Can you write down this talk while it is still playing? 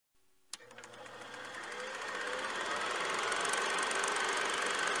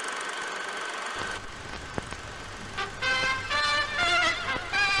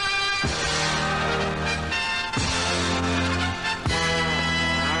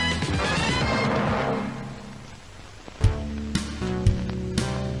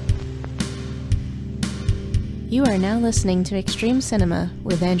You are now listening to Extreme Cinema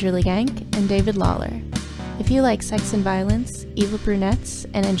with Andrew Legank and David Lawler. If you like sex and violence, evil brunettes,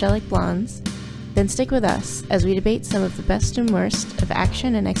 and angelic blondes, then stick with us as we debate some of the best and worst of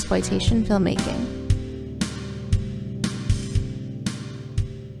action and exploitation filmmaking.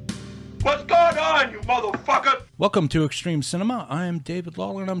 What's going on, you motherfucker? Welcome to Extreme Cinema. I'm David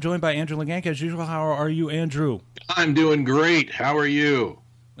Lawler, and I'm joined by Andrew Legank. As usual, how are you, Andrew? I'm doing great. How are you?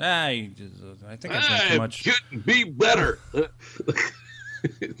 I think I drank too much. Couldn't be better.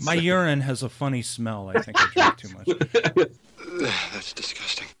 My urine has a funny smell. I think I drank too much. That's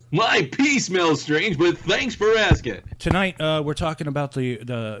disgusting. My pee smells strange, but thanks for asking. Tonight, we're talking about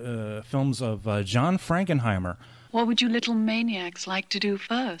the films of John Frankenheimer. What would you little maniacs like to do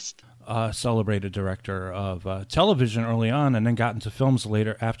first? Celebrated director of television early on, and then got into films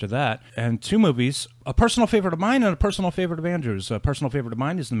later after that. And two movies, a personal favorite of mine and a personal favorite of Andrew's. A personal favorite of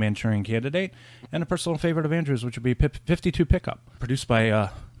mine is The Manchurian Candidate, and a personal favorite of Andrew's, which would be 52 Pickup, produced by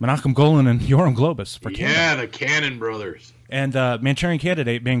Menachem Golan and Yoram Globus for Cannon. Yeah, the Cannon brothers. And Manchurian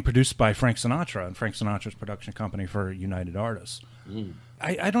Candidate being produced by Frank Sinatra and Frank Sinatra's production company for United Artists.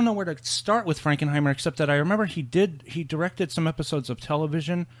 I don't know where to start with Frankenheimer, except that I remember he directed some episodes of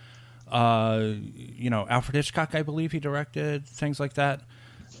television. Alfred Hitchcock, I believe he directed, things like that.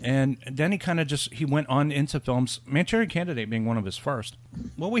 And then he went on into films, Manchurian Candidate being one of his first.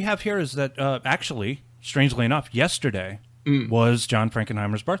 What we have here is that, actually, strangely enough, yesterday was John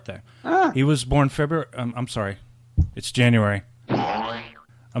Frankenheimer's birthday. He was born I'm sorry, it's January.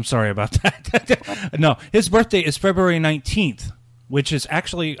 I'm sorry about that. No, his birthday is February 19th. Which is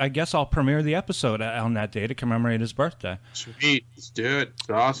actually, I guess I'll premiere the episode on that day to commemorate his birthday. Sweet, let's do it. It's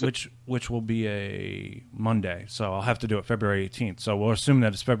awesome. Which will be a Monday, so I'll have to do it February 18th. So we'll assume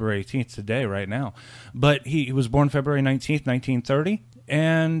that it's February 18th today, right now. But he was born February 19th, 1930,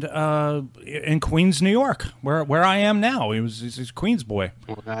 and in Queens, New York, where I am now. He's a Queens boy.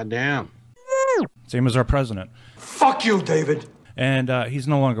 Well, goddamn. Same as our president. Fuck you, David. And he's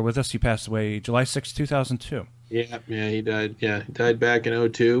no longer with us. He passed away July 6, 2002. Yeah, he died. Yeah, he died back in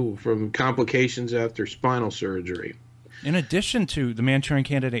 2002 from complications after spinal surgery. In addition to The Manchurian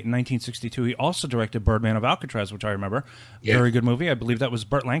Candidate in 1962, he also directed Birdman of Alcatraz, which I remember. Yeah. Very good movie. I believe that was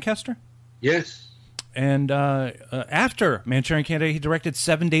Burt Lancaster. Yes. And after Manchurian Candidate, he directed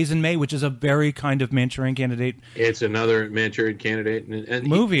 7 Days in May, which is a very kind of Manchurian Candidate. It's another Manchurian Candidate and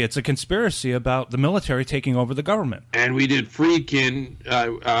movie. It's a conspiracy about the military taking over the government. And we did Friedkin,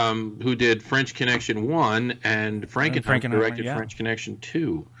 who did French Connection 1, and Frankenheimer directed French Connection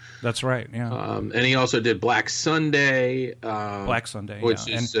 2. That's right, yeah. And he also did Black Sunday. Which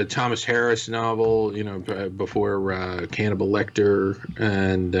is a Thomas Harris novel, before Cannibal Lecter.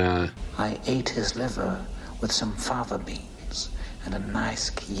 And I ate his liver with some fava beans and a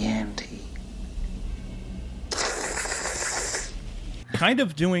nice Chianti.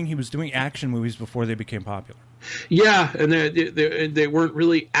 He was doing action movies before they became popular. Yeah, and they weren't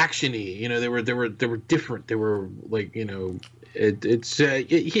really actiony. They were different. They were like, he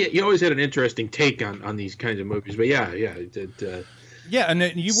always had an interesting take on these kinds of movies. But yeah,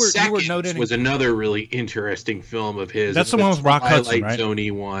 and you were noting was another really interesting film of his. That's the one with Rock Hudson, right? Twilight Zone-y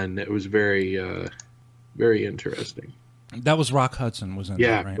one. It was very, very interesting. That was Rock Hudson, wasn't it?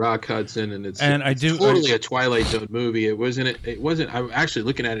 Yeah, right? Rock Hudson, and it's totally a Twilight Zone movie. It wasn't. I'm actually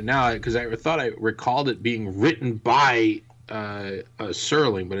looking at it now because I thought I recalled it being written by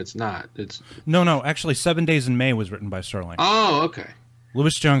Serling, but it's not. It's no. Actually, 7 Days in May was written by Serling. Oh, okay.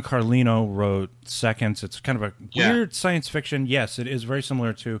 Louis John Carlino wrote Seconds. It's kind of a weird science fiction. Yes, it is very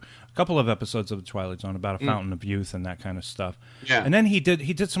similar to a couple of episodes of The Twilight Zone about a fountain of youth and that kind of stuff. Yeah. And then he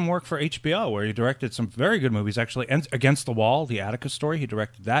did some work for HBO where he directed some very good movies, actually. Against the Wall, the Atticus story, he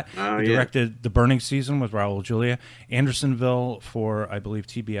directed that. He directed The Burning Season with Raul Julia. Andersonville for, I believe,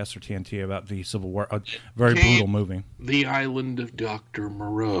 TBS or TNT about the Civil War. A very brutal movie. The Island of Dr.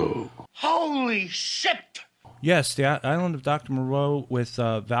 Moreau. Holy shit! Yes, The Island of Dr. Moreau with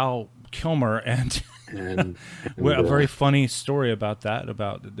Val Kilmer and a very funny story about that,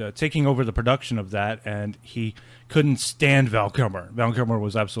 about taking over the production of that, and he couldn't stand Val Kilmer. Val Kilmer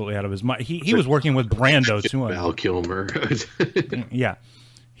was absolutely out of his mind. He was working with Brando too. Val Kilmer. Yeah.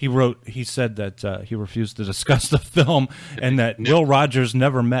 He said that he refused to discuss the film and that Will Rogers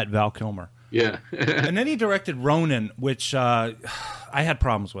never met Val Kilmer. Yeah. And then he directed Ronin, which I had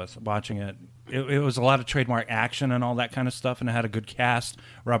problems with watching it. It was a lot of trademark action and all that kind of stuff, and it had a good cast.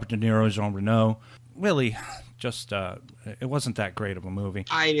 Robert De Niro, Jean Reno. Really Just it wasn't that great of a movie.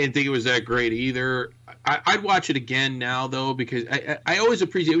 I didn't think it was that great either. I'd watch it again now though, because I always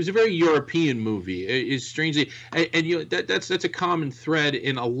appreciate it. Was a very European movie. It's strangely, and you know, that's a common thread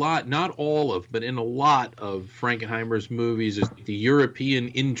in a lot, not all of, but in a lot of Frankenheimer's movies. Is the European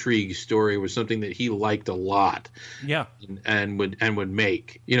intrigue story was something that he liked a lot. Yeah, and would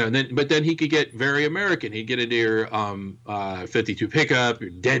make, you know, and then he could get very American. He'd get into your 52 Pickup, your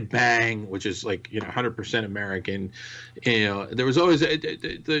Dead Bang, which is like, you know, 100% American. You know, there was always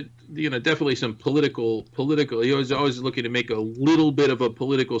you know, definitely some political. He was always looking to make a little bit of a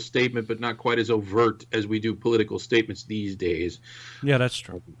political statement, but not quite as overt as we do political statements these days. Yeah, that's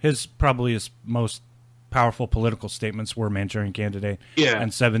true. Probably his most powerful political statements were Manchurian Candidate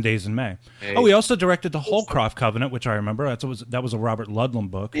and 7 Days in May. Hey. Oh, he also directed the Holcroft Covenant, which I remember. That was a Robert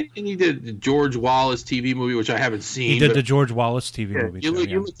Ludlum book. And he did the George Wallace TV movie, which I haven't seen. He did the George Wallace TV movie. You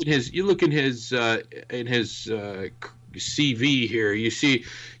look in his CV here. You see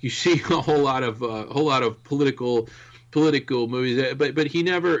a whole lot of political movies, but he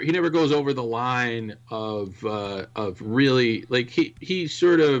never goes over the line of really, like, he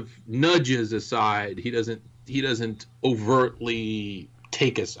sort of nudges aside. He doesn't overtly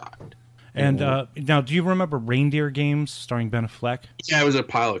take aside. And now, do you remember Reindeer Games starring Ben Affleck? Yeah, it was a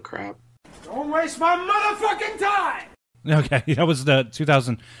pile of crap. Don't waste my motherfucking time. Okay, that was the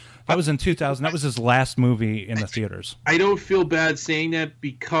 2000. That was in 2000. That was his last movie in the theaters. I don't feel bad saying that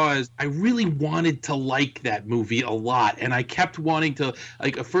because I really wanted to like that movie a lot, and I kept wanting to.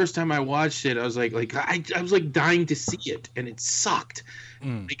 Like, the first time I watched it, I was like I was like dying to see it, and it sucked.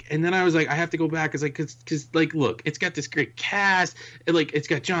 Like, and then I was like, I have to go back, because look, it's got this great cast, and like, it's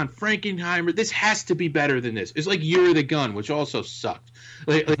got John Frankenheimer. This has to be better than this. It's like Year of the Gun, which also sucked.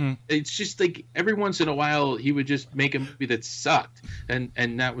 Like it's just like every once in a while he would just make a movie that sucked, and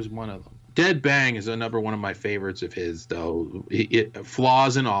that was one of them. Dead Bang is another one of my favorites of his, though. It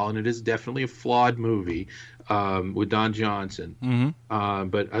flaws and all, and it is definitely a flawed movie with Don Johnson.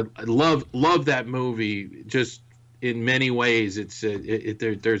 But I love that movie. Just in many ways,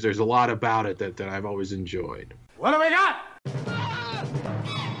 there's a lot about it that I've always enjoyed. What do we got?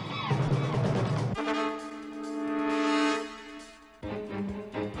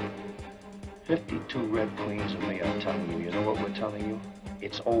 "52 Red Queens and me are telling you. You know what we're telling you?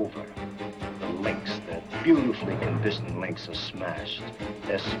 It's over. The links, the beautifully conditioned links, are smashed.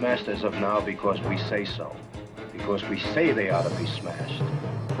 They're smashed as of now because we say so. Because we say they ought to be smashed.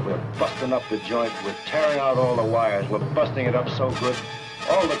 We're busting up the joint. We're tearing out all the wires. We're busting it up so good,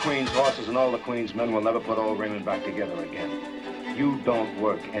 all the Queen's horses and all the Queen's men will never put old Raymond back together again. You don't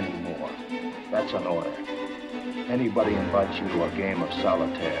work anymore. That's an order. Anybody invites you to a game of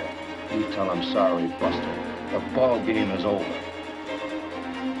solitaire, you tell them, sorry, Buster. The ball game is over.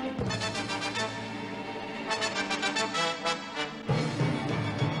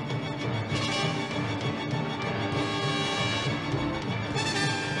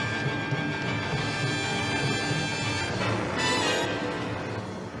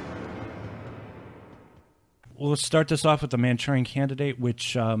 Well, let's start this off with the Manchurian Candidate,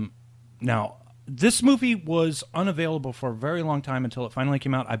 which now this movie was unavailable for a very long time until it finally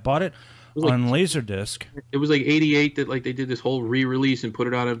came out. I bought it on Laserdisc. It was like 88 that like they did this whole re-release and put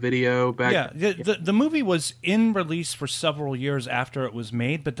it on a video back. Yeah, the movie was in release for several years after it was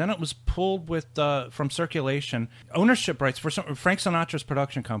made, but then it was pulled from circulation. Ownership rights for Frank Sinatra's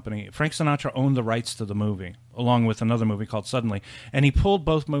production company. Frank Sinatra owned the rights to the movie, along with another movie called Suddenly, and he pulled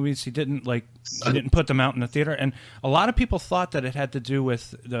both movies. He didn't put them out in the theater, and a lot of people thought that it had to do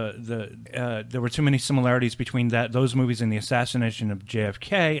with there were too many similarities between those movies and the assassination of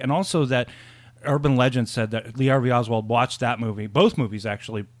JFK, and also that urban legend said that Lee Harvey Oswald watched that movie, both movies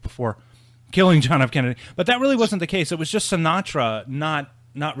actually, before killing John F. Kennedy. But that really wasn't the case. It was just Sinatra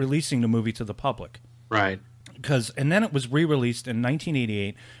not releasing the movie to the public. Right. And then it was re-released in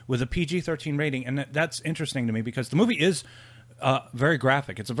 1988 with a PG-13 rating, and that's interesting to me because the movie is very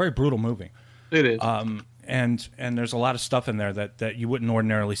graphic. It's a very brutal movie. It is. And there's a lot of stuff in there that you wouldn't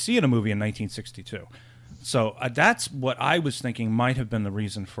ordinarily see in a movie in 1962. So that's what I was thinking might have been the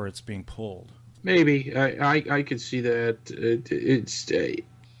reason for its being pulled. Maybe I could see that.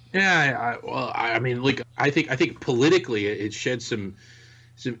 I mean, like I think politically it sheds some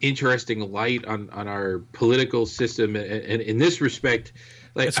interesting light on our political system, and in this respect,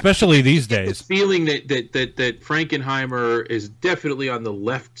 like, especially these days, the feeling that Frankenheimer is definitely on the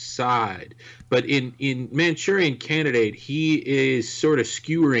left side, but in Manchurian Candidate he is sort of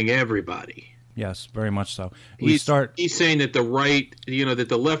skewering everybody. Yes, very much so. He's saying that the right, that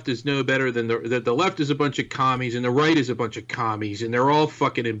the left is no better than that the left is a bunch of commies and the right is a bunch of commies and they're all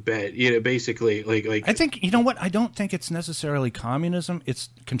fucking in bed. Basically, like. I think, you know what? I don't think it's necessarily communism. It's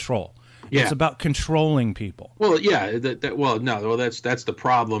control. Yeah. It's about controlling people. Well, yeah. That's the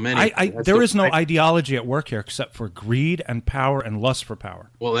problem. Anyway. There is no ideology at work here except for greed and power and lust for power.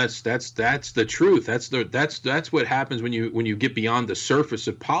 Well, that's the truth. That's what happens when you get beyond the surface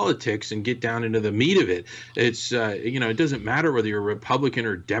of politics and get down into the meat of it. It's it doesn't matter whether you're Republican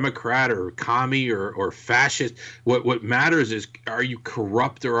or Democrat or commie or fascist. What matters is, are you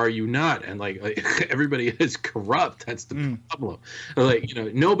corrupt or are you not? And like everybody is corrupt. That's the problem. Like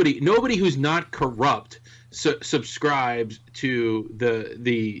nobody who's not corrupt subscribes to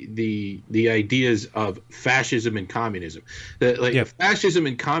the ideas of fascism and communism. Fascism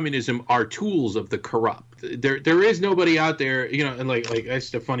and communism are tools of the corrupt. There is nobody out there, and like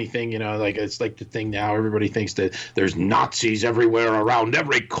that's the funny thing, it's like the thing now. Everybody thinks that there's Nazis everywhere around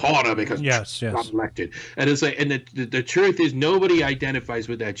every corner because Trump's not elected, and it's like, and the truth is nobody identifies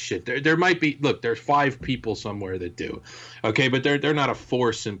with that shit. There might be, look, there's 5 people somewhere that do, okay, but they're not a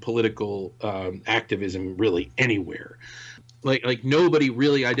force in political activism really anywhere. Like nobody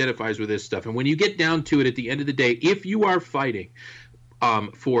really identifies with this stuff. And when you get down to it, at the end of the day, if you are fighting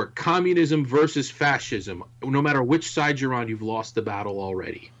for communism versus fascism, no matter which side you're on, you've lost the battle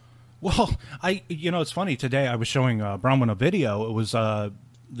already. Well, it's funny. Today I was showing Bronwyn a video. It was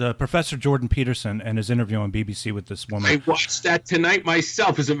the Professor Jordan Peterson and his interview on BBC with this woman. I watched that tonight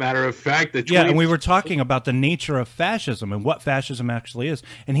myself, as a matter of fact. And we were talking about the nature of fascism and what fascism actually is,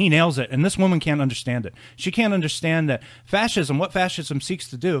 and he nails it, and this woman can't understand it. She can't understand that what fascism seeks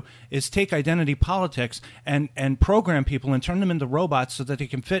to do is take identity politics and program people and turn them into robots so that they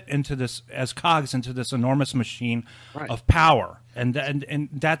can fit into this, as cogs, into this enormous machine of power. And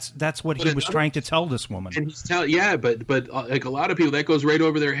that's what he was trying to tell this woman. And he's but like a lot of people, that goes right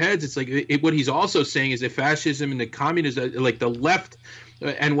over their heads. It's like what he's also saying is that fascism and the communism, like the left,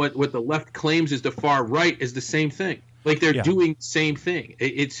 and what the left claims is the far right, is the same thing. Like they're doing the same thing.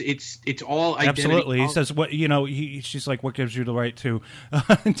 It's all identity. Absolutely. He says, what she's like, what gives you the right to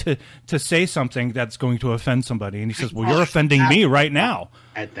to say something that's going to offend somebody? And he says, well, you're offending me right now.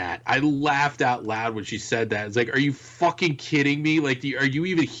 At that, I laughed out loud when she said that. It's like, are you fucking kidding me? Like, are you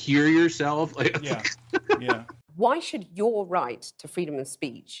even hear yourself? Like, yeah. Why should your right to freedom of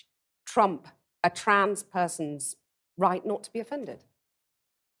speech trump a trans person's right not to be offended?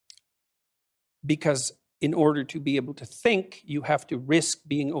 Because in order to be able to think, you have to risk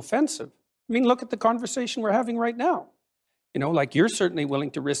being offensive. I mean, look at the conversation we're having right now. Like, you're certainly willing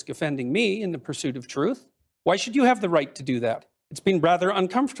to risk offending me in the pursuit of truth. Why should you have the right to do that? It's been rather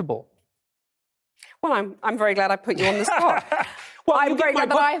uncomfortable. Well, I'm very glad I put you on the spot. Well, I'm very glad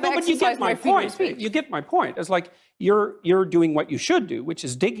that I have exercised my freedom of speech. You get my point. It's like you're doing what you should do, which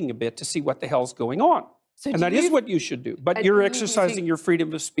is digging a bit to see what the hell's going on. And that is what you should do. But you're exercising your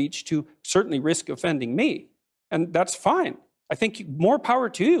freedom of speech to certainly risk offending me. And that's fine. I think more power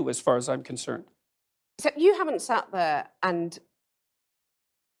to you, as far as I'm concerned. So you haven't sat there and...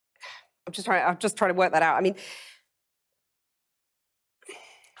 I'm just trying to work that out. I mean...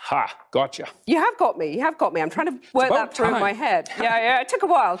 Ha, gotcha. You have got me. I'm trying to work that through in my head. Yeah, it took a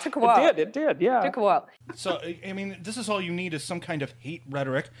while. It did, yeah. It took a while. So, I mean, this is all you need, is some kind of hate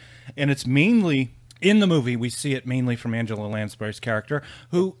rhetoric. And it's mainly... In the movie, we see it mainly from Angela Lansbury's character,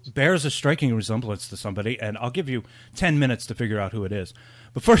 who bears a striking resemblance to somebody, and I'll give you 10 minutes to figure out who it is.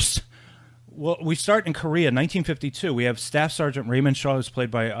 But first, well, we start in Korea, 1952. We have Staff Sergeant Raymond Shaw, who's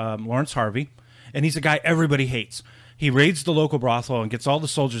played by Lawrence Harvey, and he's a guy everybody hates. He raids the local brothel and gets all the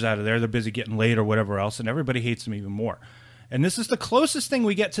soldiers out of there. They're busy getting laid or whatever else, and everybody hates him even more. And this is the closest thing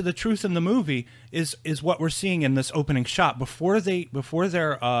we get to the truth in the movie is what we're seeing in this opening shot before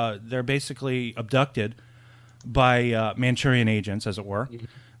they're basically abducted by Manchurian agents, as it were. Mm-hmm.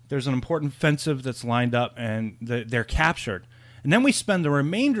 There's an important offensive that's lined up, and they're captured. And then we spend the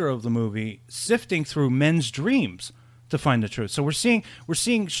remainder of the movie sifting through men's dreams to find the truth. So we're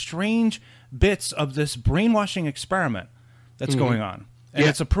seeing strange bits of this brainwashing experiment that's going on. And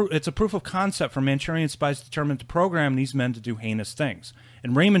it's a proof of concept for Manchurian spies determined to program these men to do heinous things.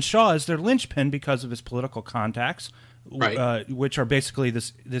 And Raymond Shaw is their linchpin because of his political contacts, which are basically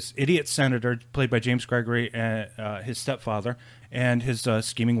this idiot senator played by James Gregory, his stepfather, and his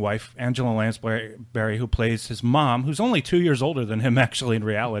scheming wife, Angela Lansbury, who plays his mom, who's only 2 years older than him actually in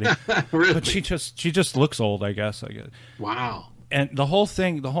reality. Really? But she just looks old, I guess. Wow. And the whole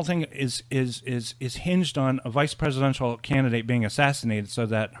thing is hinged on a vice presidential candidate being assassinated so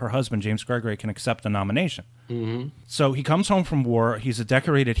that her husband, James Gregory, can accept the nomination. Mm-hmm. So he comes home from war. He's a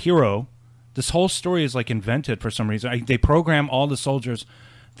decorated hero This whole story is like invented for some reason. They program all the soldiers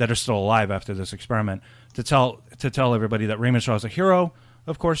that are still alive after this experiment to tell everybody that Raymond Shaw is a hero.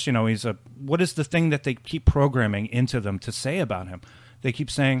 Of course, you know, what is the thing that they keep programming into them to say about him? They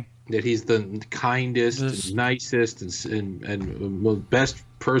keep saying that he's the kindest, and nicest, and best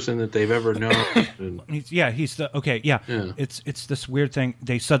person that they've ever known. He's the okay. Yeah. It's this weird thing.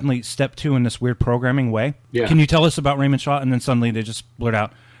 They suddenly step to in this weird programming way. Yeah. Can you tell us about Raymond Shaw? And then suddenly they just blurt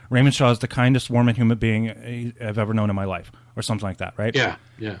out, Raymond Shaw is the kindest, warmest human being I've ever known in my life, or something like that, right? Yeah.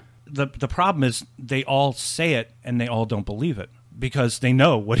 Yeah. The problem is they all say it and they all don't believe it because they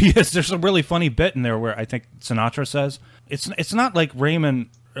know what he is. There's a really funny bit in there where I think Sinatra says it's not like Raymond.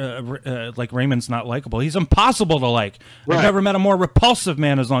 Like Raymond's not likable. He's impossible to like. Right. I've never met a more repulsive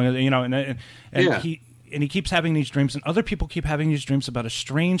man. As long as you know, and he keeps having these dreams, and other people keep having these dreams about a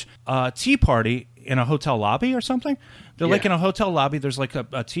strange tea party in a hotel lobby or something. They're like in a hotel lobby. There's like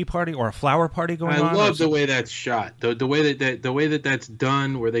a tea party or a flower party going on. I love the way that's shot. The way that that's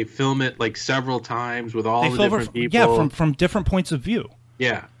done, where they film it like several times with all the different people. Yeah, from different points of view.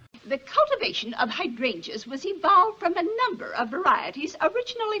 Yeah. The cultivation of hydrangeas was evolved from a number of varieties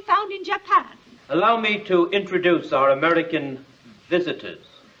originally found in Japan. Allow me to introduce our American visitors.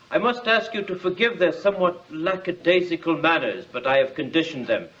 I must ask you to forgive their somewhat lackadaisical manners, but I have conditioned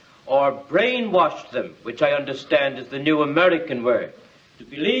them, or brainwashed them, which I understand is the new American word, to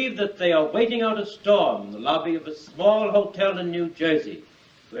believe that they are waiting out a storm in the lobby of a small hotel in New Jersey,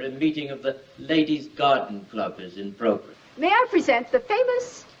 where a meeting of the Ladies' Garden Club is in progress. May I present the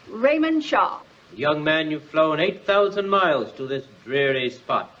famous Raymond Shaw. Young man, you've flown 8,000 miles to this dreary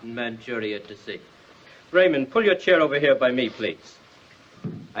spot in Manchuria to see. Raymond, pull your chair over here by me, please.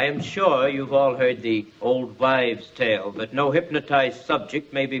 I am sure you've all heard the old wives' tale that no hypnotized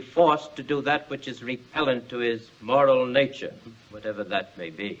subject may be forced to do that which is repellent to his moral nature, whatever that may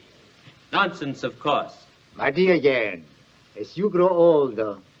be. Nonsense, of course. My dear Jan, as you grow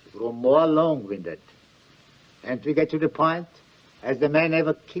older, you grow more long-winded. And we get to the point, has the man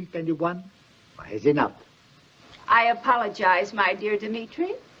ever killed anyone? Or has enough? I apologize, my dear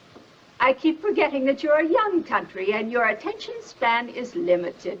Dmitri. I keep forgetting that you're a young country and your attention span is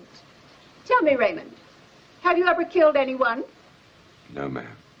limited. Tell me, Raymond, have you ever killed anyone? No,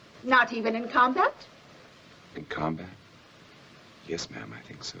 ma'am. Not even in combat? In combat? Yes, ma'am, I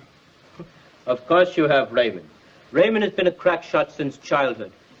think so. Of course you have, Raymond. Raymond has been a crack shot since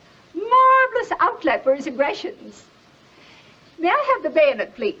childhood. Marvelous outlet for his aggressions. May I have the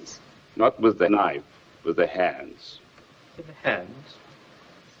bayonet, please? Not with the knife, with the hands. With the hands?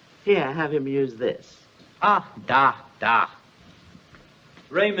 Here, have him use this. Da.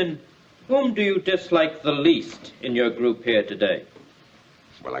 Raymond, whom do you dislike the least in your group here today?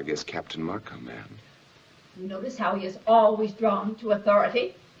 Well, I guess Captain Marco, ma'am. Notice how he is always drawn to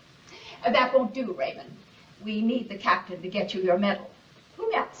authority. That won't do, Raymond. We need the captain to get you your medal.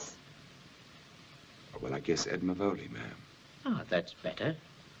 Who else? Well, I guess Ed Mavoli, ma'am. Ah, that's better.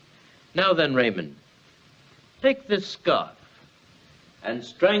 Now then, Raymond, take this scarf and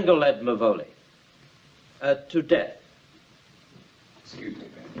strangle Ed Mavoli to death. Excuse me,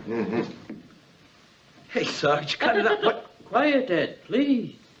 ma'am. Hey, Sarge, cut it up. What? Quiet, Ed,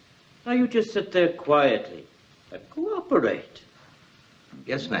 please. Now you just sit there quietly and cooperate.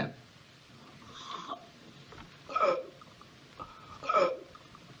 Yes, ma'am.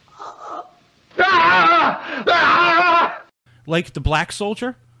 Like the black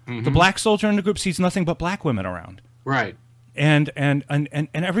soldier, the black soldier in the group sees nothing but black women around. Right. And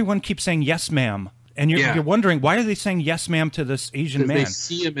everyone keeps saying yes, ma'am. And you're wondering, why are they saying yes, ma'am, to this Asian man? They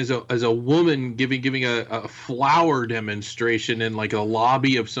see him as a woman giving a flower demonstration in like a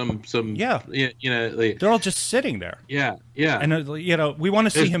lobby of some they're all just sitting there. Yeah. And we want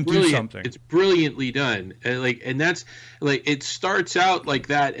to see him do something. It's brilliantly done. And that's like, it starts out like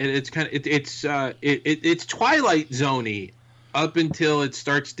that, and it's kind of it's Twilight Zone-y up until it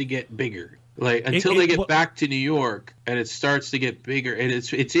starts to get bigger. Like until they get back to New York and it starts to get bigger, and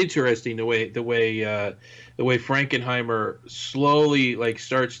it's interesting the way Frankenheimer slowly like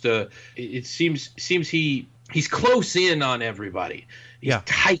starts to. It seems he's close in on everybody. He's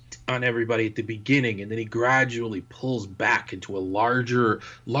tight on everybody at the beginning, and then he gradually pulls back into a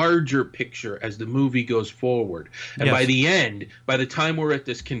larger picture as the movie goes forward. And by the end, by the time we're at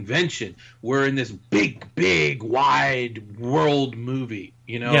this convention, we're in this big, wide world movie.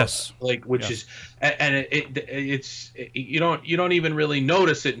 Is, and it's you don't even really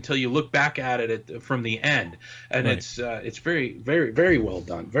notice it until you look back at it from the end, and it's very, very, very well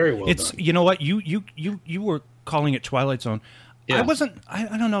done. Very well done. You know what, you were calling it Twilight Zone. Yeah.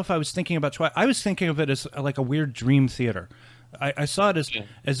 I don't know if I was thinking about Twilight. I was thinking of it as like a weird dream theater. I saw it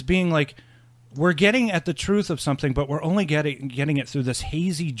as being like we're getting at the truth of something, but we're only getting it through this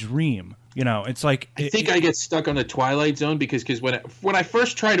hazy dream. You know, it's like I think I get stuck on the Twilight Zone because when I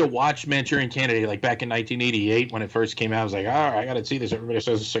first tried to watch Manchurian Candidate, like back in 1988 when it first came out, I was like, I got to see this. Everybody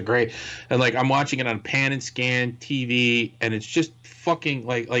says it's so great, and like I'm watching it on pan and scan TV, and it's just fucking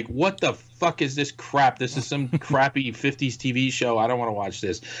like what the fuck is this crap? This is some crappy 50s TV show. I don't want to watch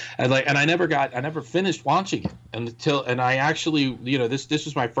this. And I never finished watching it and I actually, you know, this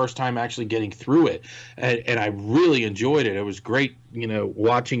was my first time actually getting through it, and I really enjoyed it. It was great, you know,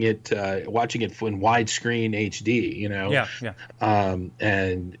 watching it in widescreen HD, you know. Yeah.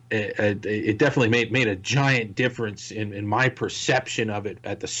 And it definitely made a giant difference in my perception of it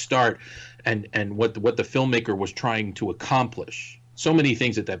at the start, and what the filmmaker was trying to accomplish. So many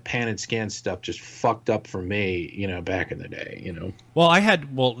things that pan and scan stuff just fucked up for me, you know, back in the day, you know. Well,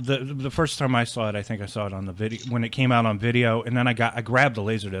 the first time I saw it, I think I saw it on the video when it came out on video, and then I grabbed the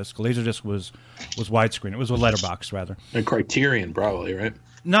Laserdisc. Laserdisc was widescreen. It was a letterbox rather. A Criterion, probably, right?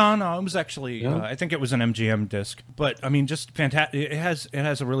 No, it was actually. I think it was an MGM disc, but I mean, just fantastic. It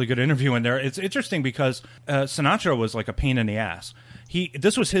has a really good interview in there. It's interesting because Sinatra was like a pain in the ass.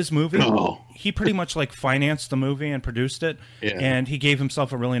 This was his movie. Oh. He pretty much like financed the movie and produced it, and he gave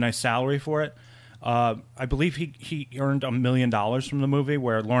himself a really nice salary for it. I believe he earned $1 million from the movie,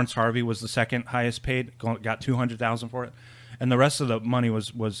 where Lawrence Harvey was the second highest paid, got $200,000 for it, and the rest of the money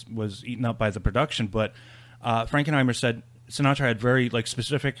was eaten up by the production. But Frankenheimer said Sinatra had very like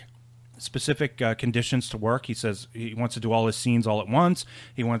specific conditions to work. He says he wants to do all his scenes all at once.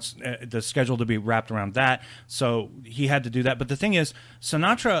 He wants the schedule to be wrapped around that. So he had to do that. But the thing is,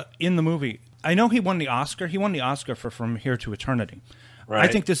 Sinatra in the movie, I know he won the Oscar. He won the Oscar for From Here to Eternity. Right. I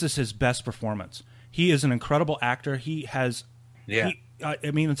think this is his best performance. He is an incredible actor. He has... Yeah.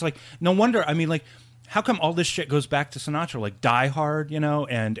 I mean, it's like, no wonder. I mean, like, how come all this shit goes back to Sinatra? Like Die Hard, you know,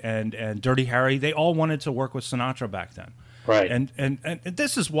 and Dirty Harry. They all wanted to work with Sinatra back then. Right, and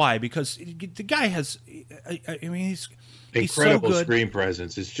this is why, because the guy has, I mean, he's incredible so good. Screen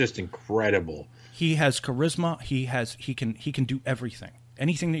presence. It's just incredible. He has charisma. He can do everything,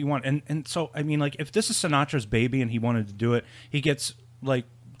 anything that you want. And so I mean, like, if this is Sinatra's baby and he wanted to do it, he gets like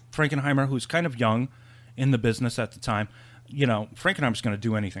Frankenheimer, who's kind of young in the business at the time. You know, Frankenheimer's going to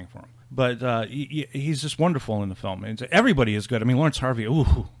do anything for him. But he's just wonderful in the film. Everybody is good. I mean, Lawrence Harvey,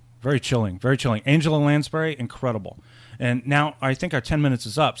 ooh, very chilling, very chilling. Angela Lansbury, incredible. And now I think our 10 minutes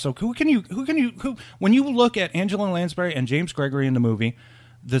is up. So who when you look at Angela Lansbury and James Gregory in the movie,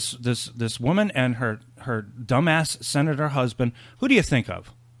 this woman and her dumbass senator husband, who do you think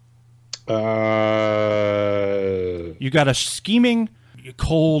of? You got a scheming,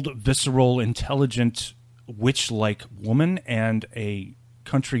 cold, visceral, intelligent, witch-like woman and a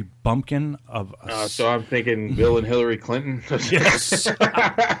country bumpkin of so I'm thinking Bill and Hillary Clinton. Yes.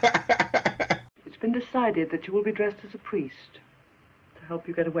 It's been decided that you will be dressed as a priest to help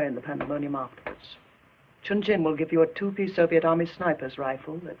you get away in the pandemonium afterwards. Chun Jin will give you a 2-piece Soviet Army sniper's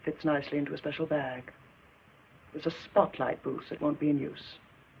rifle that fits nicely into a special bag. There's a spotlight booth that won't be in use.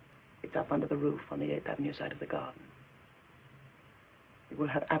 It's up under the roof on the 8th Avenue side of the garden. You will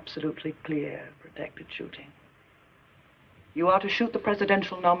have absolutely clear, protected shooting. You are to shoot the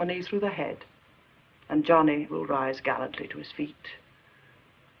presidential nominee through the head, and Johnny will rise gallantly to his feet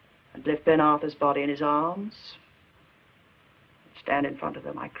and lift Ben Arthur's body in his arms, stand in front of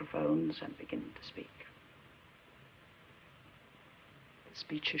the microphones and begin to speak. The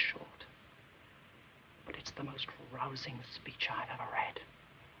speech is short, but it's the most rousing speech I've ever read.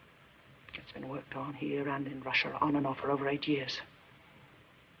 It's been worked on here and in Russia on and off for over 8 years.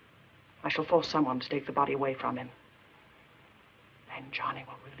 I shall force someone to take the body away from him. Then Johnny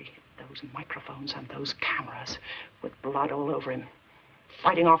will really hit those microphones and those cameras with blood all over him,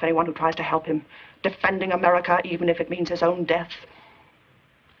 fighting off anyone who tries to help him, defending America even if it means his own death,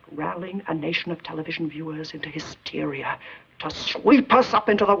 rallying a nation of television viewers into hysteria to sweep us up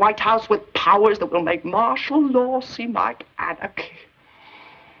into the White House with powers that will make martial law seem like anarchy.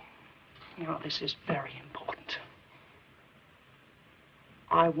 Now, this is very important.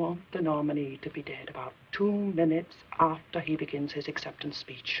 I want the nominee to be dead about 2 minutes after he begins his acceptance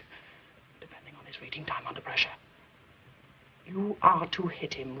speech, depending on his reading time under pressure. You are to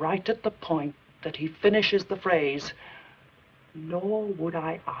hit him right at the point that he finishes the phrase, "Nor would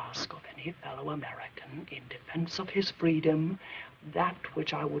I ask of any fellow American in defense of his freedom that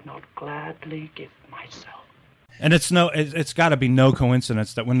which I would not gladly give myself." And it's got to be no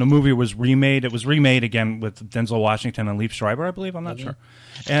coincidence that when the movie was remade, it was remade again with Denzel Washington and Liev Schreiber, I believe. I'm not sure.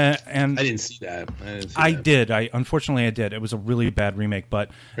 And I didn't see that. I did. Unfortunately, I did. It was a really bad remake, but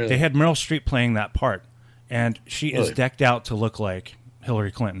they had Meryl Streep playing that part, and she is decked out to look like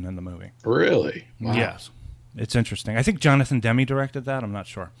Hillary Clinton in the movie. Really? Wow. Yes. It's interesting. I think Jonathan Demme directed that. I'm not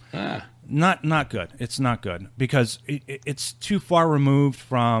sure. Not good. It's not good because it's too far removed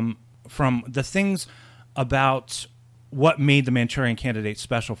from the things about what made the Manchurian Candidate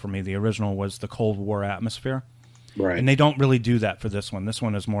special for me. The original was the Cold War atmosphere. Right. And they don't really do that for this one. This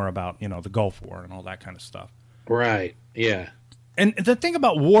one is more about, the Gulf War and all that kind of stuff. Right. Yeah. And the thing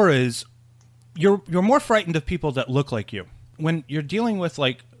about war is you're more frightened of people that look like you. When you're dealing with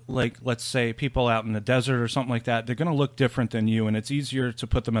like let's say people out in the desert or something like that, they're going to look different than you, and it's easier to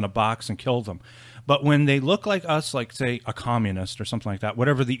put them in a box and kill them. But when they look like us, like say a communist or something like that,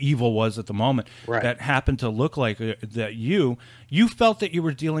 whatever the evil was at the moment, that happened to look like that you felt that you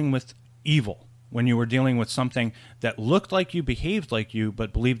were dealing with evil when you were dealing with something that looked like you, behaved like you,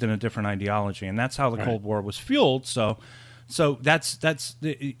 but believed in a different ideology. And that's how the Cold War was fueled. So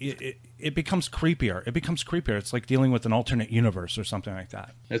it becomes creepier. It becomes creepier. It's like dealing with an alternate universe or something like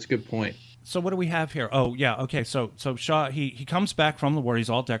that. That's a good point. So what do we have here? Oh, yeah, okay. So Shaw, he comes back from the war. He's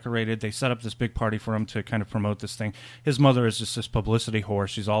all decorated. They set up this big party for him to kind of promote this thing. His mother is just this publicity whore.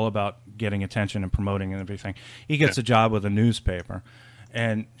 She's all about getting attention and promoting and everything. He gets a job with a newspaper,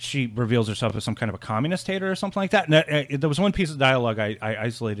 and she reveals herself as some kind of a communist hater or something like that. And there was one piece of dialogue I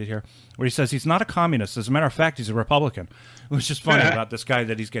isolated here where he says he's not a communist. As a matter of fact, he's a Republican, which is funny about this guy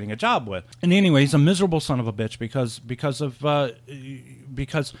that he's getting a job with. And anyway, he's a miserable son of a bitch because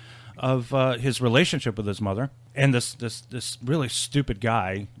of his relationship with his mother and this really stupid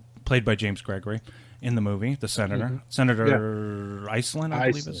guy played by James Gregory in the movie, the senator, Senator Iceland, I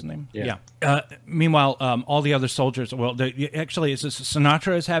believe is his name. Yeah. Meanwhile, all the other soldiers, actually,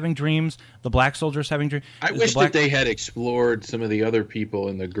 Sinatra is having dreams. The black soldiers having dreams. I wish that they had explored some of the other people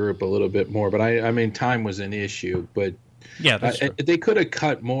in the group a little bit more, but I mean, time was an issue. But yeah, that's true. They could have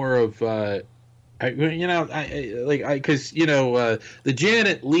cut more of. Because the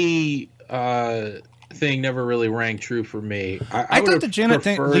Janet Leigh thing never really rang true for me. I thought the Janet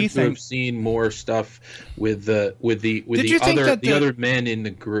Leigh thing. Have seen more stuff with the other men in the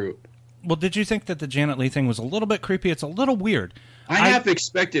group. Well, did you think that the Janet Leigh thing was a little bit creepy? It's a little weird. I have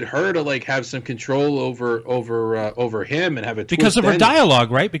expected her to have some control over him and have a because of her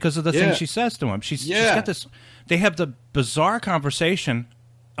dialogue, right? Because of the things she says to him. She's got this. They have the bizarre conversation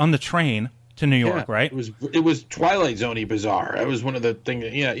on the train to New York, right? It was Twilight Zone-y bizarre. That was one of the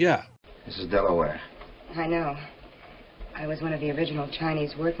things. Yeah. This is Delaware. I know. I was one of the original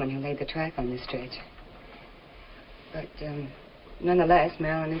Chinese workmen who laid the track on this stretch. But, nonetheless,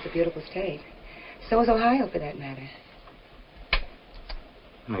 Maryland is a beautiful state. So is Ohio, for that matter.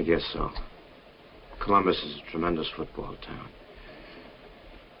 I guess so. Columbus is a tremendous football town.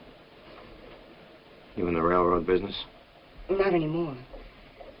 You in the railroad business? Not anymore.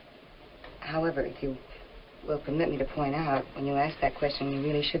 However, if you will permit me to point out, when you ask that question, you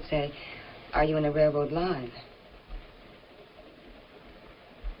really should say, are you in the railroad line?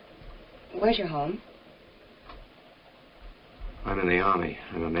 Where's your home? I'm in the Army.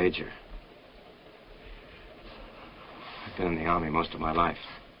 I'm a major. I've been in the Army most of my life.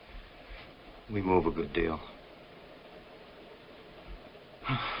 We move a good deal.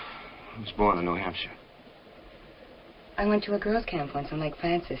 I was born in New Hampshire. I went to a girls' camp once on Lake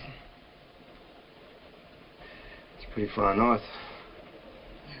Francis. It's pretty far north.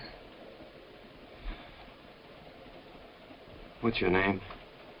 What's your name?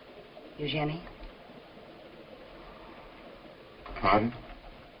 Eugenie. Pardon?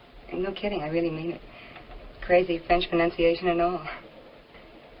 No kidding, I really mean it. Crazy French pronunciation and all.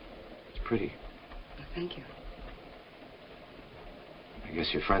 It's pretty. Well, thank you. I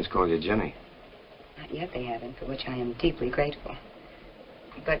guess your friends call you Jenny. Not yet they haven't, for which I am deeply grateful.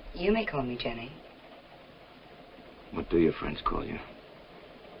 But you may call me Jenny. What do your friends call you?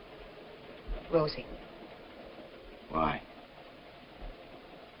 Rosie. Why?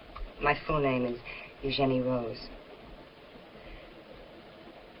 My full name is Eugenie Rose.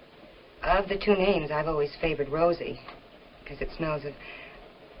 Of the two names, I've always favored Rosie, because it smells of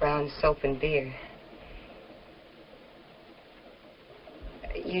brown soap and beer.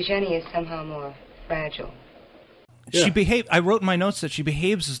 Eugenie is somehow more fragile. I wrote in my notes that she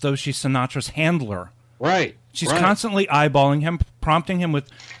behaves as though she's Sinatra's handler. Right. She's constantly eyeballing him, prompting him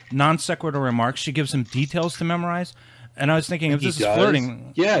with non sequitur remarks. She gives him details to memorize. And I was thinking, if this is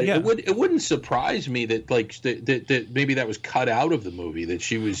flirting, it wouldn't surprise me that that maybe that was cut out of the movie, that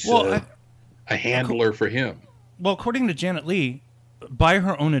she was a handler for him. Well, according to Janet Leigh, by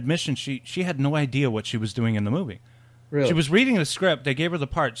her own admission, she had no idea what she was doing in the movie. Really? She was reading the script. They gave her the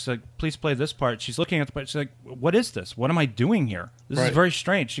part. She's like, please play this part. She's looking at the part. She's like, what is this? What am I doing here? This is very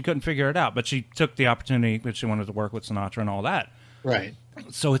strange. She couldn't figure it out, but she took the opportunity because she wanted to work with Sinatra and all that. Right.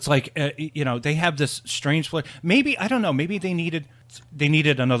 So it's like, they have this strange maybe, I don't know, maybe they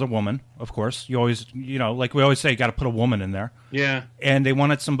needed another woman, of course. You always, like we always say, you got to put a woman in there. Yeah. And they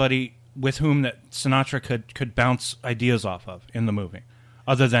wanted somebody with whom that Sinatra could bounce ideas off of in the movie,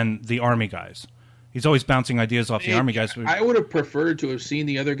 other than the army guys. He's always bouncing ideas off the army guys. I would have preferred to have seen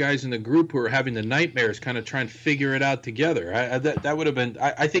the other guys in the group who were having the nightmares kind of try and figure it out together. That would have been.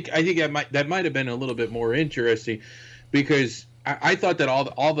 I think that might have been a little bit more interesting, because I thought that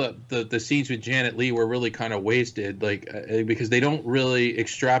all the scenes with Janet Leigh were really kind of wasted, because they don't really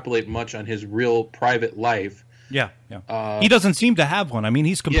extrapolate much on his real private life. Yeah. He doesn't seem to have one. I mean,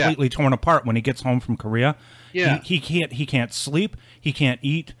 he's completely torn apart when he gets home from Korea. Yeah. He can't sleep. He can't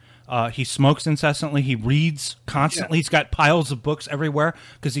eat. He smokes incessantly. He reads constantly. He's got piles of books everywhere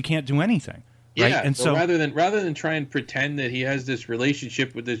because he can't do anything. Right? Yeah, and so rather than try and pretend that he has this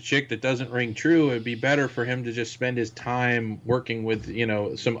relationship with this chick that doesn't ring true, it'd be better for him to just spend his time working with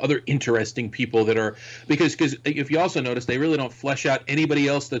some other interesting people that are because if you also notice, they really don't flesh out anybody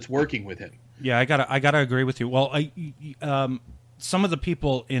else that's working with him. Yeah, I gotta agree with you. Well, some of the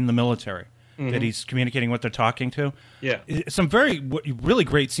people in the military that he's communicating what they're talking to. Yeah, some really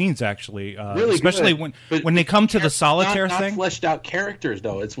great scenes actually. Really especially good. when they come to the solitaire not thing. Fleshed out characters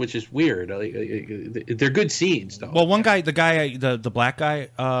though, which is weird. They're good scenes though. Well, one guy, the black guy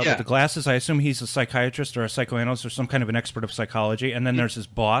with the glasses, I assume he's a psychiatrist or a psychoanalyst or some kind of an expert of psychology. And then there's his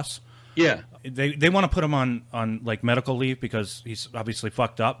boss. Yeah, they want to put him on like medical leave because he's obviously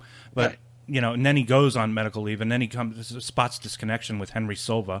fucked up, but. Right. And then he goes on medical leave, and then he spots this connection with Henry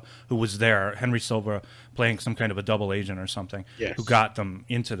Silva, who was there. Henry Silva playing some kind of a double agent or something, who got them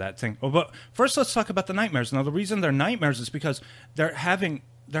into that thing. Oh, but first, let's talk about the nightmares. Now, the reason they're nightmares is because they're having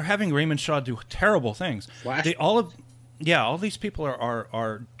Raymond Shaw do terrible things. All these people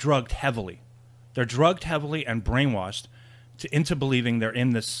are drugged heavily. They're drugged heavily and brainwashed into believing they're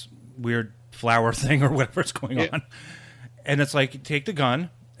in this weird flower thing or whatever's going on. And it's like, take the gun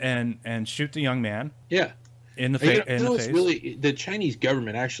and shoot the young man. Yeah, in the face. Really, the Chinese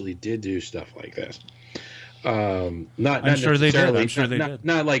government actually did do stuff like this. I'm sure they did.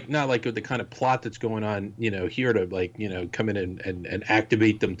 Not like with the kind of plot that's going on, here to come in and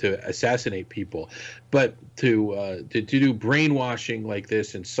activate them to assassinate people, but to do brainwashing like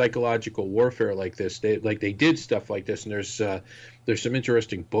this and psychological warfare like this. They did stuff like this, and there's some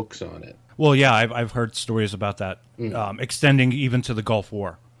interesting books on it. Well, yeah, I've heard stories about that, extending even to the Gulf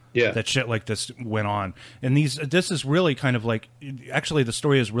War. Yeah, that shit like this went on, and this is really kind of like, actually, the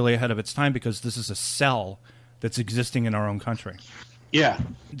story is really ahead of its time because this is a cell that's existing in our own country. Yeah,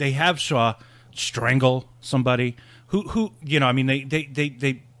 they have Shaw strangle somebody who I mean,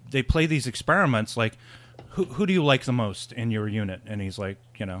 they play these experiments like, who do you like the most in your unit? And he's like,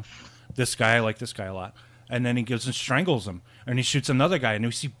 this guy, I like this guy a lot. And then he goes and strangles him, and he shoots another guy, and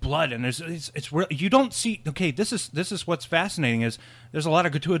we see blood, and it's real. You don't see. Okay, this is what's fascinating is there's a lot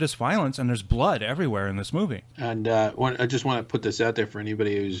of gratuitous violence, and there's blood everywhere in this movie. And I just want to put this out there for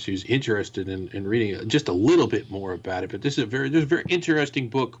anybody who's interested in reading just a little bit more about it. But this is there's a very interesting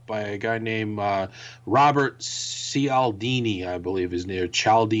book by a guy named Robert Cialdini, I believe his name,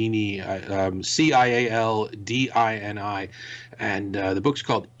 Cialdini, Cialdini, and the book's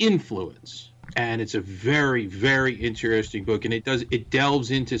called Influence. And it's a very, very interesting book, and it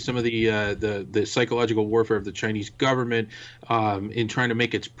delves into some of the psychological warfare of the Chinese government in trying to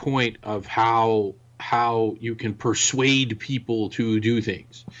make its point of how you can persuade people to do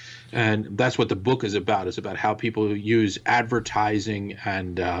things, and that's what the book is about. It's about how people use advertising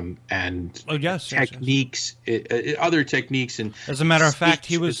and techniques, other techniques, and as a matter of fact,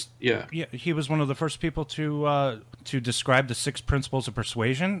 he was one of the first people to describe the 6 principles of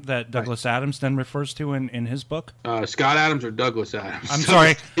persuasion that Douglas Adams then refers to in his book. Scott Adams or Douglas Adams? I'm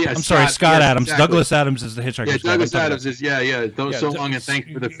sorry. Scott Adams. Exactly. Douglas Adams is the Hitchhiker's Guide. Douglas Adams is so long and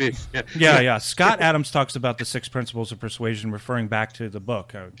thanks for the fish. Yeah. Scott Adams talks about the 6 principles of persuasion, referring back to the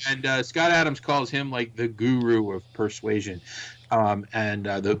book. And Scott Adams calls him like the guru of persuasion.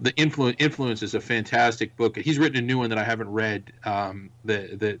 The Influence is a fantastic book. He's written a new one that I haven't read.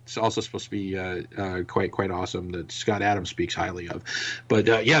 That's also supposed to be quite awesome. That Scott Adams speaks highly of. But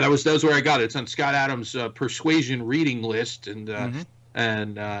that was where I got it. It's on Scott Adams' persuasion reading list, and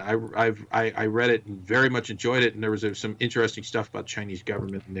I read it and very much enjoyed it. And there was some interesting stuff about Chinese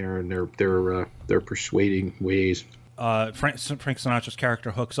government in there and their persuading ways. Frank Sinatra's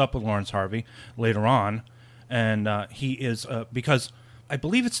character hooks up with Lawrence Harvey later on. And he is, because I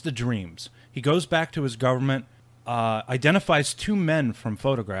believe it's the dreams. He goes back to his government identifies 2 men from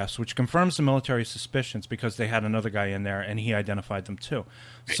photographs, which confirms the military suspicions because they had another guy in there and he identified them too.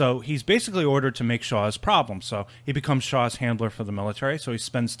 So he's basically ordered to make Shaw's problem. So he becomes Shaw's handler for the military, so he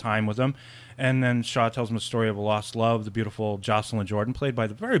spends time with him. And then Shaw tells him a story of a lost love, the beautiful Jocelyn Jordan, played by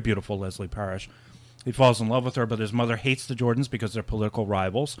the very beautiful Leslie Parrish. He falls in love with her, but his mother hates the Jordans because they're political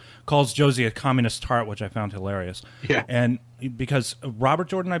rivals, calls Josie a communist tart, which I found hilarious. Yeah. And because Robert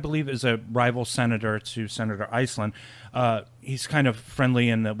Jordan, I believe, is a rival senator to Senator Iceland, he's kind of friendly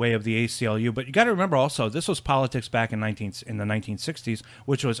in the way of the ACLU. But you got to remember also, this was politics back in the 1960s,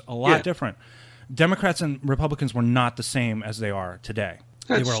 which was a lot different. Democrats and Republicans were not the same as they are today.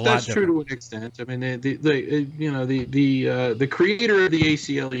 That's true to an extent. I mean, the creator of the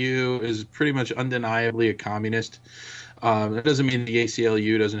ACLU is pretty much undeniably a communist. That doesn't mean the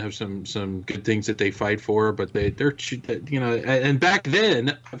ACLU doesn't have some good things that they fight for, but they're and back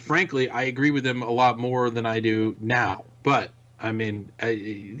then, frankly, I agree with them a lot more than I do now. But I mean,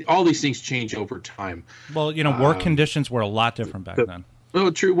 all these things change over time. Well, work conditions were a lot different back then. Oh,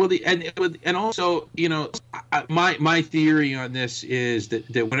 true. Well, and also, my theory on this is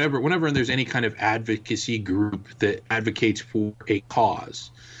that whenever there's any kind of advocacy group that advocates for a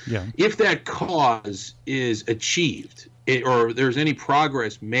cause, if that cause is achieved or there's any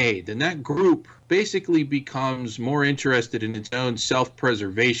progress made, then that group basically becomes more interested in its own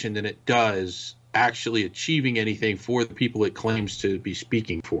self-preservation than it does actually achieving anything for the people it claims to be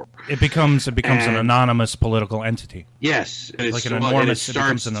speaking for. It becomes an anonymous political entity. Yes, and it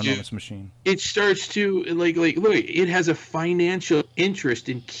becomes an enormous machine. It starts to look. It has a financial interest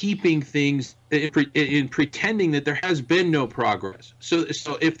in keeping things in pretending that there has been no progress. So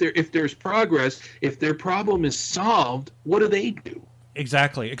if there's progress, if their problem is solved, what do they do?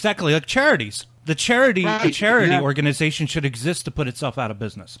 Exactly, like charities. A charity organization should exist to put itself out of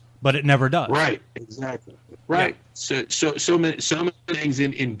business, but it never does. Right, exactly. Right. Yeah. So many things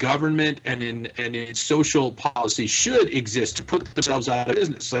in government and in social policy should exist to put themselves out of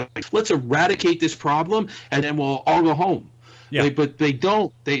business. Like, let's eradicate this problem, and then we'll all go home. Yeah. But they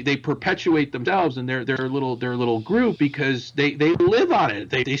don't. They perpetuate themselves and their little group because they live on it.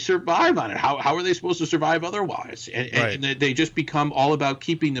 They survive on it. How are they supposed to survive otherwise? And they just become all about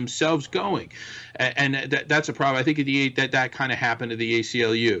keeping themselves going, and that's a problem. I think that kind of happened to the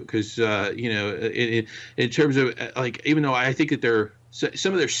ACLU because in terms of even though I think that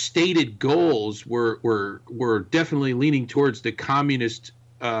some of their stated goals were definitely leaning towards the communist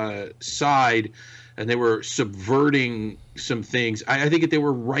side. And they were subverting some things. I think that they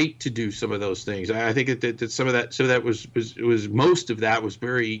were right to do some of those things. I think that some of that was most of that was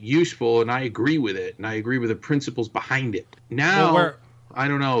very useful, and I agree with it, and I agree with the principles behind it. Now, I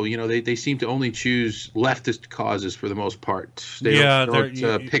don't know. They seem to only choose leftist causes for the most part. They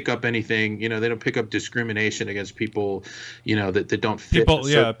don't pick up anything. They don't pick up discrimination against people. That don't fit.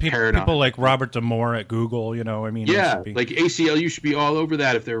 People like Robert DeMore at Google. Like ACLU should be all over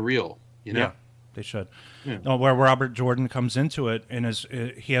that if they're real. Yeah. They should. Yeah. Where Robert Jordan comes into it, and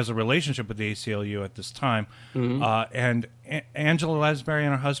he has a relationship with the ACLU at this time. Mm-hmm. And Angela Lansbury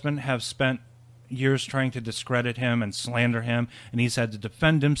and her husband have spent years trying to discredit him and slander him, and he's had to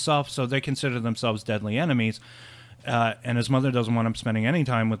defend himself, so they consider themselves deadly enemies. And his mother doesn't want him spending any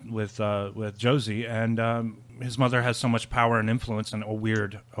time with Josie, and his mother has so much power and influence, and a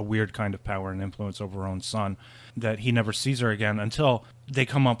weird kind of power and influence over her own son, that he never sees her again until they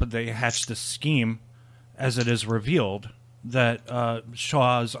hatch this scheme, as it is revealed, that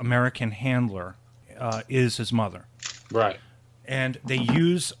Shaw's American handler is his mother. Right. And they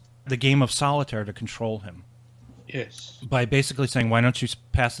use the game of solitaire to control him. Yes. By basically saying, why don't you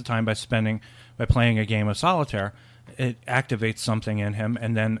pass the time by playing a game of solitaire? It activates something in him,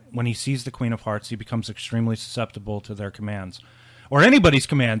 and then when he sees the Queen of Hearts, he becomes extremely susceptible to their commands. Or anybody's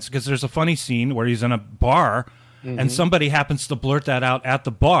commands, because there's a funny scene where he's in a bar, and somebody happens to blurt that out at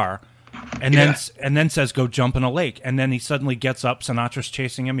the bar, and then says, go jump in a lake. And then he suddenly gets up, Sinatra's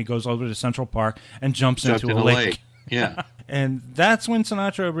chasing him, he goes over to Central Park and jumps into a lake. Yeah. And that's when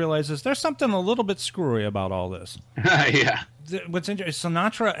Sinatra realizes there's something a little bit screwy about all this. Yeah. What's interesting,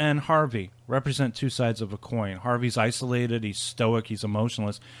 Sinatra and Harvey represent two sides of a coin. Harvey's isolated, he's stoic, he's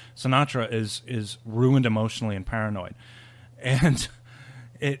emotionless. Sinatra is ruined emotionally and paranoid. And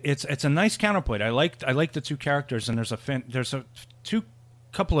it's a nice counterpoint. I like the two characters, and there's a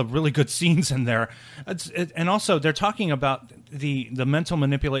couple of really good scenes in there. And also they're talking about the mental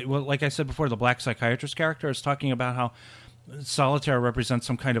manipulation. Well, like I said before, the black psychiatrist character is talking about how solitaire represents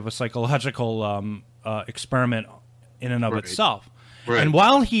some kind of a psychological experiment in and of itself. Right. And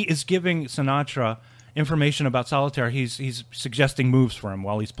while he is giving Sinatra information about solitaire, he's suggesting moves for him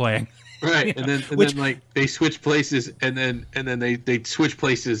while he's playing. Right, and then like they switch places, and then they switch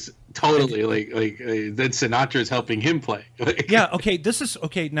places totally. Then Sinatra's helping him play. Yeah. Okay. This is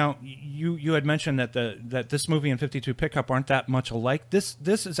okay. Now you had mentioned that this movie and 52 Pickup aren't that much alike. This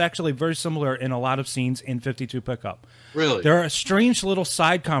is actually very similar in a lot of scenes in 52 Pickup. Really, there are strange little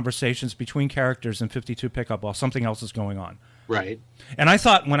side conversations between characters in 52 Pickup while something else is going on. Right. And I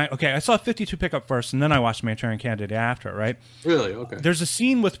thought I saw 52 Pickup first, and then I watched Manchurian Candidate after, right? Really? Okay. There's a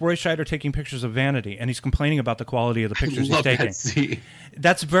scene with Roy Scheider taking pictures of Vanity, and he's complaining about the quality of the pictures he's taking. That scene.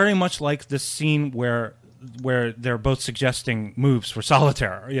 That's very much like this scene where they're both suggesting moves for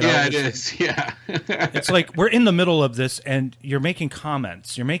solitaire. You know? Yeah, it is. Yeah. It's like we're in the middle of this, and you're making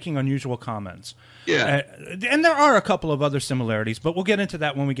comments. You're making unusual comments. Yeah. And there are a couple of other similarities, but we'll get into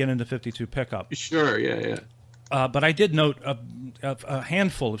that when we get into 52 Pickup. Sure. Yeah. But I did note a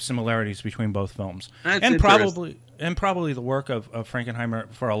handful of similarities between both films, That's probably the work of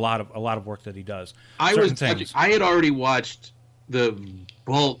Frankenheimer for a lot of work that he does. I had already watched the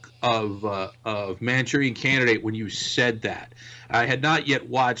bulk of Manchurian Candidate when you said that. I had not yet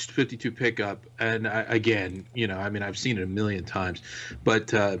watched 52 Pickup, and again, I've seen it a million times,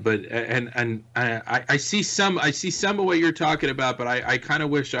 but I see some of what you're talking about, but I kind of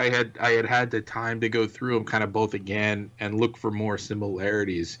wish I had the time to go through them kind of both again and look for more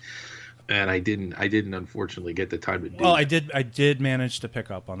similarities. And I didn't unfortunately get the time to do. Well, that. I did manage to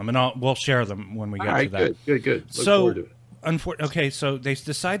pick up on them, and we'll share them when we get to that. Good. Look forward to it. Okay, so they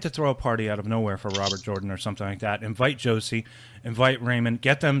decide to throw a party out of nowhere for Robert Jordan or something like that. Invite Josie, invite Raymond,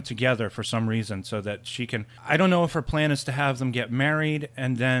 get them together for some reason so that she can. I don't know if her plan is to have them get married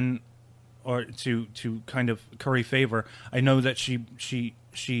and then, or to kind of curry favor. I know that she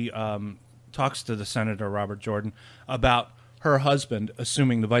talks to the Senator Robert Jordan about her husband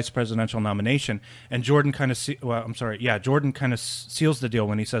assuming the vice presidential nomination, and Jordan kind of Jordan kind of seals the deal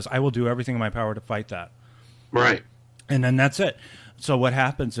when he says, "I will do everything in my power to fight that." Right. And then that's it. So what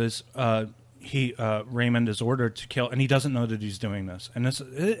happens is Raymond is ordered to kill, and he doesn't know that he's doing this. And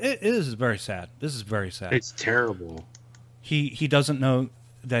it is very sad. This is very sad. It's terrible. He doesn't know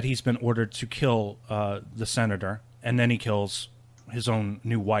that he's been ordered to kill the senator, and then he kills his own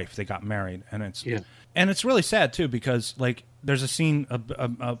new wife. They got married, and it's really sad too, because like there's a scene,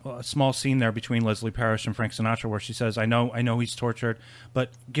 a small scene there between Leslie Parrish and Frank Sinatra where she says, I know he's tortured, but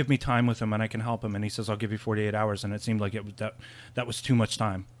give me time with him and I can help him. And he says, I'll give you 48 hours. And it seemed like that was too much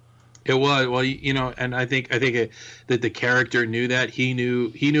time. It was. Well, and I think that the character knew that. He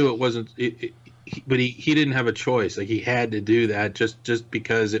knew it wasn't, but he didn't have a choice. Like he had to do that just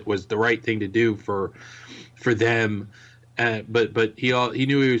because it was the right thing to do for them. But he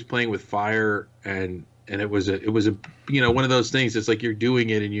knew he was playing with fire, and it was a one of those things. It's like you're doing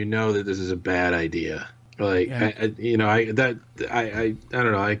it and you know that this is a bad idea. Like I don't know.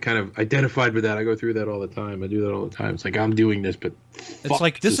 I kind of identified with that. I go through that all the time. I do that all the time. It's like I'm doing this, but it's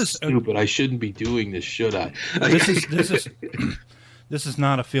like this is stupid. I shouldn't be doing this, should I? This is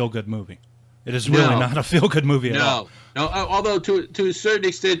not a feel good movie. It is really not a feel good movie at all. No. Although to a certain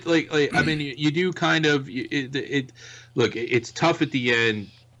extent, like I mean, you do kind of look. It's tough at the end.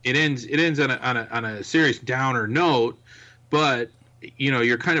 It ends on a serious downer note, but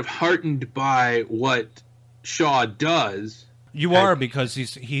you're kind of heartened by what Shaw does. You are, because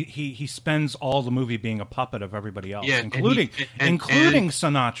he spends all the movie being a puppet of everybody else, including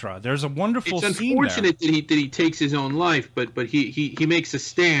Sinatra. There's a wonderful scene there. It's unfortunate that he takes his own life, but he makes a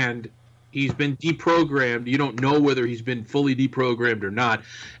stand. He's been deprogrammed. You don't know whether he's been fully deprogrammed or not,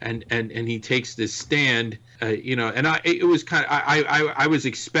 and he takes this stand. And I was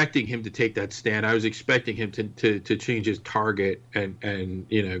expecting him to take that stand. I was expecting him to change his target and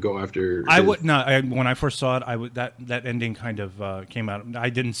go after. When I first saw it, that ending kind of came out.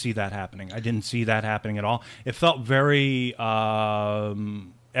 I didn't see that happening. I didn't see that happening at all. It felt very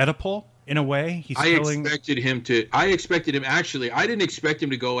Oedipal. In a way, I expected him. Actually, I didn't expect him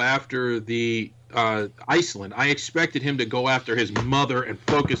to go after the Iceland. I expected him to go after his mother and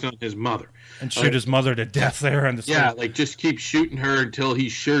focus on his mother and shoot his mother to death there on the street. Yeah, like just keep shooting her until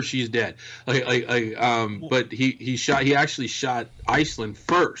he's sure she's dead. But he actually shot Iceland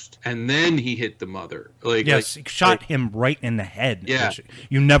first, and then he hit the mother. He shot him right in the head. Yeah, which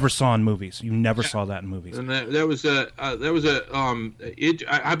you never saw in movies. You never saw that in movies. And I was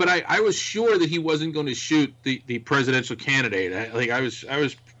sure that he wasn't going to shoot the presidential candidate. I was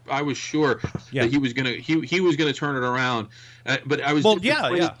sure that he was gonna turn it around. But I was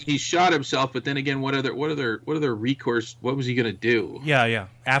he shot himself. But then again, what other recourse? What was he gonna do? Yeah.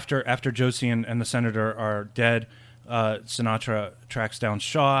 After Josie and the senator are dead, Sinatra tracks down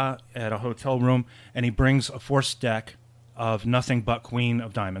Shaw at a hotel room, and he brings a forced deck of nothing but Queen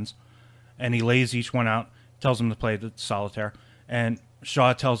of Diamonds, and he lays each one out, tells him to play the solitaire, and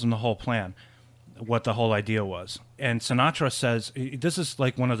Shaw tells him the whole plan, what the whole idea was. And Sinatra says, this is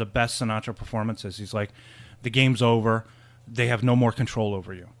like one of the best Sinatra performances. He's like, the game's over. They have no more control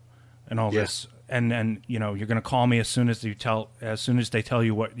over you and all this. And you know, you're going to call me as soon as they tell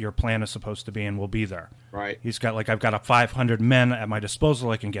you what your plan is supposed to be, and we'll be there. Right. He's got like, I've got 500 men at my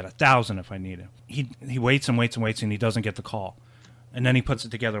disposal. I can get 1,000 if I need it. He waits and waits and waits, and he doesn't get the call. And then he puts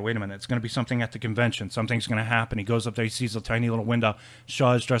it together. Wait a minute, it's going to be something at the convention. Something's going to happen. He goes up there. He sees a tiny little window.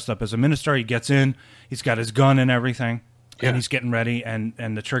 Shaw is dressed up as a minister. He gets in. He's got his gun and everything. And he's getting ready. And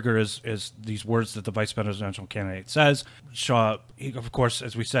the trigger is these words that the vice presidential candidate says. Shaw, of course,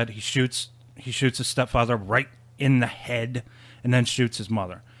 as we said, he shoots his stepfather right in the head and then shoots his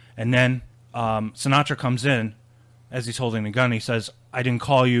mother. And then Sinatra comes in as he's holding the gun. He says, I didn't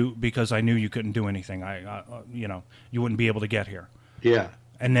call you because I knew you couldn't do anything. You wouldn't be able to get here. Yeah.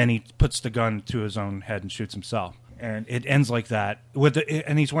 And then he puts the gun to his own head and shoots himself. And it ends like that.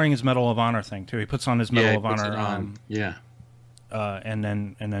 And he's wearing his Medal of Honor thing, too. He puts on his Medal of Honor. And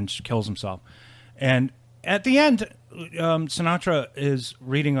then kills himself. And at the end, Sinatra is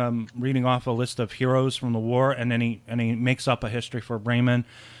reading off a list of heroes from the war, and then he makes up a history for Raymond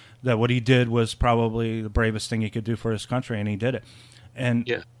that what he did was probably the bravest thing he could do for his country, and he did it.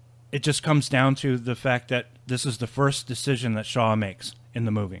 And it just comes down to the fact that this is the first decision that Shaw makes in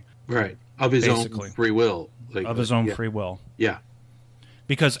the movie. Right. Of his own free will. Of his own free will. Yeah.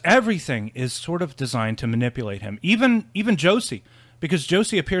 Because everything is sort of designed to manipulate him. Even Josie. Because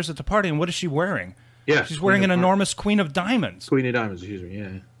Josie appears at the party, and what is she wearing? Yeah. She's wearing an enormous Queen of Diamonds. Queen of Diamonds, excuse me,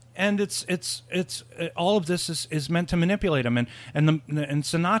 yeah. And it's all of this is meant to manipulate him, and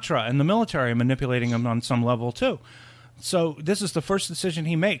Sinatra and the military are manipulating him on some level too. So this is the first decision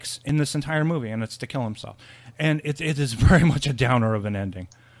he makes in this entire movie, and it's to kill himself. And it is very much a downer of an ending.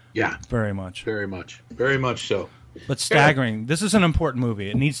 Yeah. Very much. Very much. Very much so. But staggering. This is an important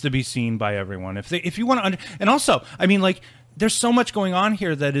movie. It needs to be seen by everyone. If you want to, and also, I mean, like, there's so much going on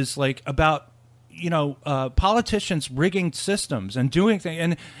here that is like about, politicians rigging systems and doing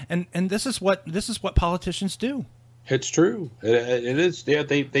things, and this is what politicians do. It's true. It is. Yeah,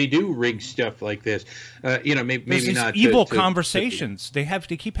 they do rig stuff like this. Maybe these not evil conversations. They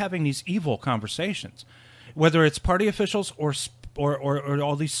keep having these evil conversations, whether it's party officials or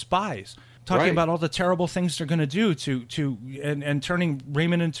all these spies talking about all the terrible things they're going to do and turning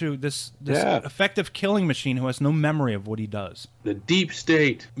Raymond into this effective killing machine who has no memory of what he does. The deep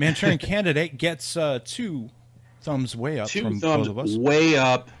state. Manchurian Candidate gets 2 thumbs way up from both of us. Way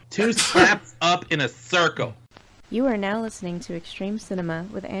up. 2 slaps up in a circle. You are now listening to Extreme Cinema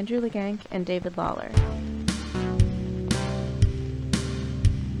with Andrew LeGank and David Lawler.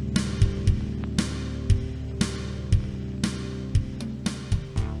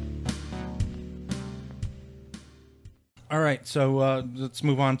 All right, so let's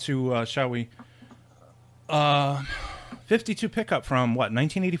move on to, shall we? 52 pickup from what,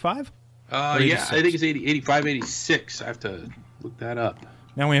 1985? Yeah, I think it's 85, 86. I have to look that up.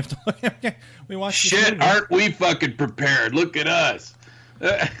 Now we have to look. We watched. Shit, aren't we fucking prepared? Look at us.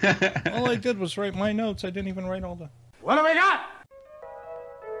 All I did was write my notes. I didn't even write all the. What do we got?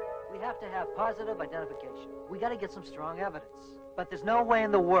 We have to have positive identification. We got to get some strong evidence. But there's no way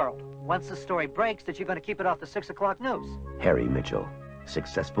in the world, once the story breaks, that you're going to keep it off the 6 o'clock news. Harry Mitchell,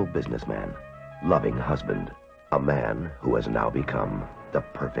 successful businessman, loving husband, a man who has now become the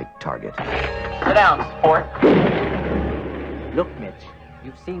perfect target. Sit down, sport. Look, Mitch,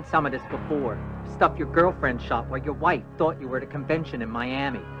 you've seen some of this before. Stuff your girlfriend shot while your wife thought you were at a convention in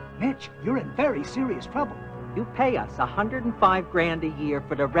Miami. Mitch, you're in very serious trouble. You pay us $105,000 a year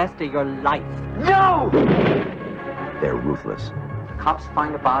for the rest of your life. No! They're ruthless. The cops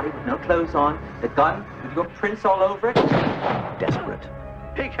find a body with no clothes on, the gun with your prints all over it. Desperate.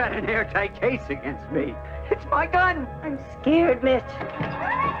 He got an airtight case against me. It's my gun. I'm scared, Mitch.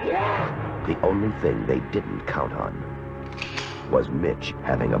 The only thing they didn't count on was Mitch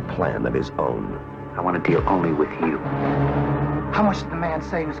having a plan of his own. I want to deal only with you. How much did the man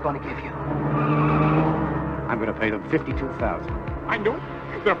say he was going to give you? I'm going to pay them $52,000. I know it.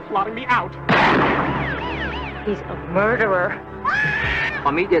 They're plotting me out. He's a murderer.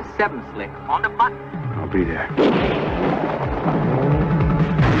 I'll meet you at 7, Slick. On the button. I'll be there.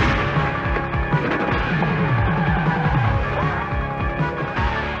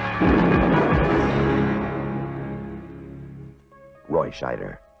 Roy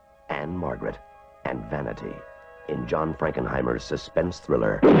Scheider, Ann-Margret, and Vanity in John Frankenheimer's suspense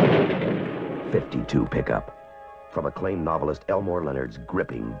thriller, 52 Pickup. from acclaimed novelist Elmore Leonard's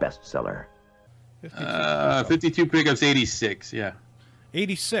gripping bestseller. 52 pickups, 86, yeah.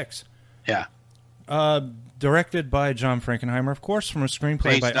 86. Yeah. Directed by John Frankenheimer, of course, from a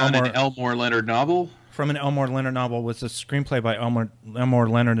screenplay Based by on an Elmore Leonard novel. From an Elmore Leonard novel with a screenplay by Elmore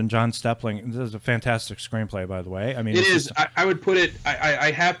Leonard and John Stepling. This is a fantastic screenplay, by the way. I mean, it is. I would put it.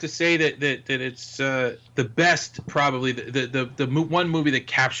 I have to say that it's the best. Probably the one movie that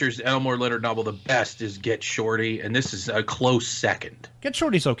captures the Elmore Leonard novel the best is Get Shorty, and this is a close second. Get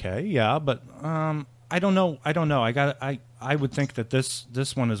Shorty's okay, yeah, but I don't know. I would think that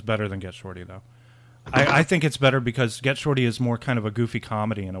this one is better than Get Shorty, though. I think it's better because Get Shorty is more kind of a goofy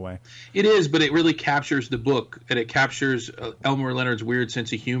comedy in a way. It is, but it really captures the book, and it captures Elmore Leonard's weird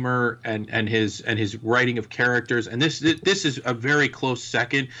sense of humor and his writing of characters. And this is a very close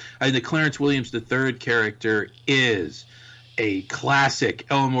second. The Clarence Williams III character is a classic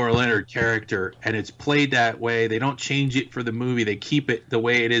Elmore Leonard character, and it's played that way. They don't change it for the movie; they keep it the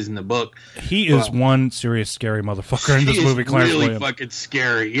way it is in the book. He is one serious scary motherfucker in this movie. Clarence really Williams, fucking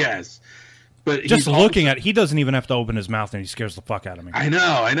scary. Yes. But just looking at, he doesn't even have to open his mouth, and he scares the fuck out of me. I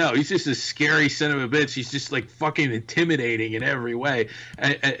know. He's just a scary son of a bitch. He's just like fucking intimidating in every way.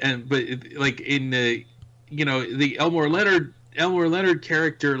 But like in the, the Elmore Leonard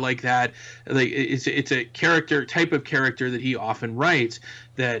character like that, like it's a type of character that he often writes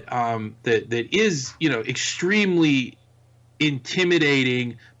that is extremely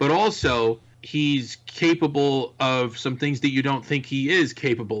intimidating, but also he's capable of some things that you don't think he is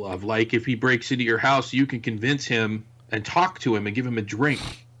capable of. Like if he breaks into your house, you can convince him and talk to him and give him a drink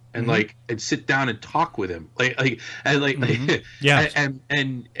and and sit down and talk with him. Yeah. And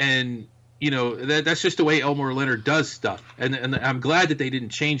that's just the way Elmore Leonard does stuff. And I'm glad that they didn't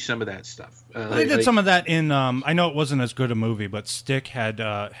change some of that stuff. They did some of that in I know it wasn't as good a movie, but Stick had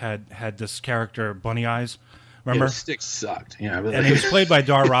this character Bunny Eyes. Remember? Yeah, Stick sucked. Yeah, and he was played by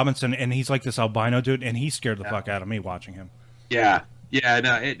Dar Robinson, and he's like this albino dude, and he scared the fuck out of me watching him. Yeah, no,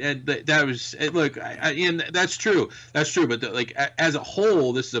 that was look, and that's true. That's true, but as a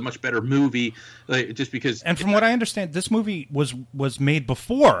whole, this is a much better movie, just because. And from what I understand, this movie was made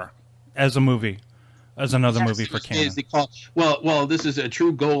before as a movie. As another movie for canon. Well, this is a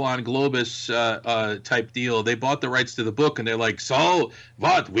true Golan Globus type deal. They bought the rights to the book, and they're like, so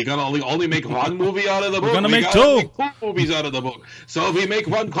what? We're gonna only make one movie out of the book. We're gonna make two movies out of the book. So if we make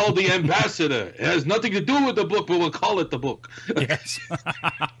one called The Ambassador, it has nothing to do with the book, but we'll call it the book. Yes.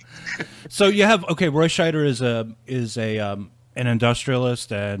 So you have Roy Scheider is an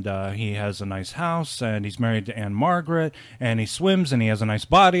industrialist, and he has a nice house, and he's married to Ann-Margret, and he swims, and he has a nice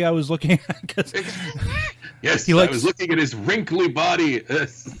body. I was looking at yes, I was looking at his wrinkly body.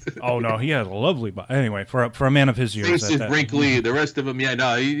 Oh no, he has a lovely body. Anyway, for a man of his years, face is wrinkly. The rest of him,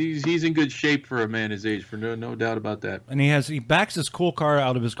 he's in good shape for a man his age, for no doubt about that. And he backs his cool car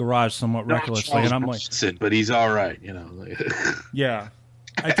out of his garage somewhat recklessly, and I'm like, but he's all right, Yeah.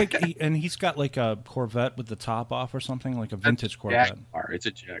 I think he's got like a Corvette with the top off or something, like a vintage Corvette. Jaguar. It's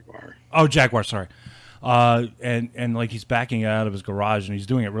a Jaguar. Oh, Jaguar, sorry. And like he's backing it out of his garage, and he's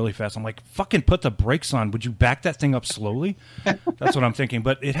doing it really fast. I'm like, fucking put the brakes on. Would you back that thing up slowly? That's what I'm thinking.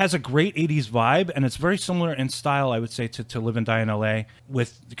 But it has a great 80s vibe, and it's very similar in style, I would say, to Live and Die in L.A.,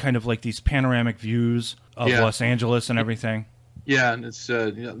 with kind of like these panoramic views of Los Angeles and everything. Yeah, and it's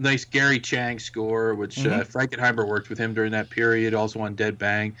a nice Gary Chang score, which Frankenheimer worked with him during that period, also on Dead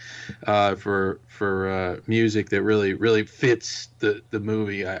Bang, for music that really fits the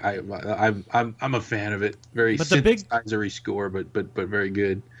movie. I'm a fan of it. Very synthesizer-y score, but very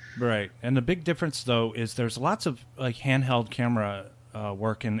good. Right, and the big difference though is there's lots of like handheld camera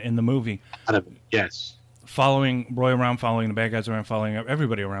work in the movie. Yes. Following Roy around, following the bad guys around, following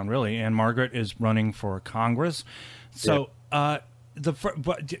everybody around, really. Ann-Margret is running for Congress, so. Yeah.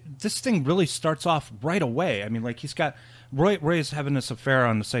 But this thing really starts off right away. I mean, like he's got Roy is having this affair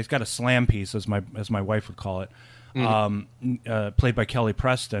on the side. He's got a slam piece, as my wife would call it, played by Kelly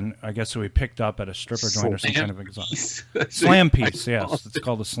Preston. I guess who he picked up at a stripper joint or some kind of exotic slam piece. Yes, it's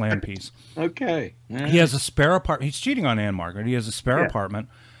called a slam piece. Okay. He has a spare apartment. He's cheating on Ann-Margret. He has a spare apartment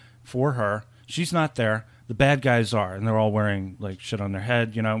for her. She's not there. The bad guys are, and they're all wearing like shit on their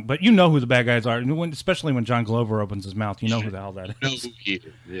head, But you know who the bad guys are, especially when John Glover opens his mouth. You know who the hell that is.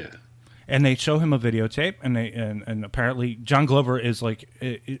 Yeah. And they show him a videotape, and apparently John Glover is like,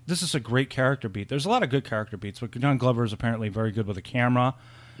 this is a great character beat. There's a lot of good character beats, but John Glover is apparently very good with a camera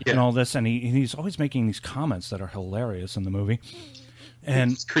and all this, and he's always making these comments that are hilarious in the movie.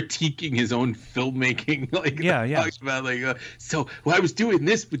 And he's critiquing his own filmmaking, like talks about so I was doing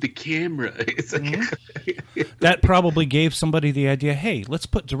this with the camera. It's like that probably gave somebody the idea. Hey, let's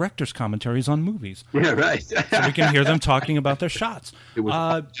put director's commentaries on movies. Yeah, right. So we can hear them talking about their shots. It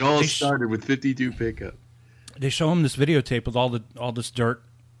all started with 52 pickup. They show him this videotape with all this dirt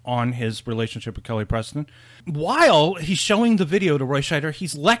on his relationship with Kelly Preston. While he's showing the video to Roy Scheider,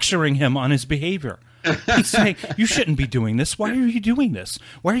 he's lecturing him on his behavior. He's saying, you shouldn't be doing this. Why are you doing this?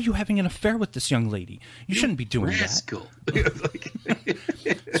 Why are you having an affair with this young lady? You shouldn't be doing that.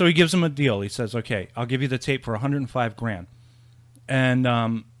 So he gives him a deal. He says, okay, I'll give you the tape for $105,000. And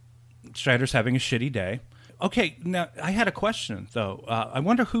Scheider's having a shitty day. Okay, now I had a question, though. I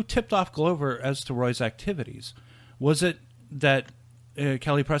wonder who tipped off Glover as to Roy's activities. Was it that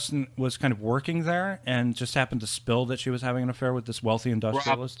Kelly Preston was kind of working there and just happened to spill that she was having an affair with this wealthy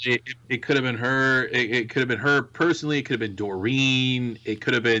industrialist? It could have been her. It could have been her personally. It could have been Doreen. It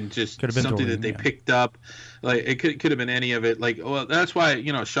could have been something Doreen, that they picked up. Like it could have been any of it. Like, well, that's why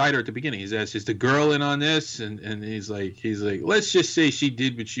Scheider at the beginning he's asked, is the girl in on this? And he's like, let's just say she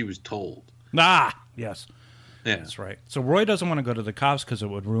did what she was told. Yes. Yeah. That's right. So Roy doesn't want to go to the cops because it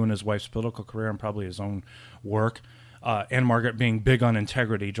would ruin his wife's political career and probably his own work. Ann-Margret, being big on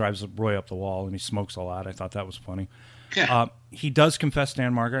integrity, drives Roy up the wall, and he smokes a lot. I thought that was funny. Yeah. He does confess to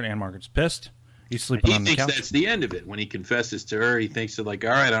Ann-Margret. Ann-Margret's pissed. He's sleeping on the couch. He thinks that's the end of it. When he confesses to her, he thinks that, like, all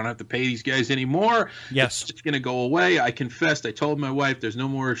right, I don't have to pay these guys anymore. Yes. It's going to go away. I confessed. I told my wife there's no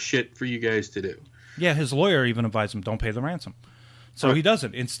more shit for you guys to do. Yeah, his lawyer even advised him, don't pay the ransom. So he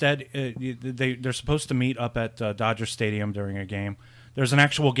doesn't. Instead, they're supposed to meet up at Dodger Stadium during a game. There's an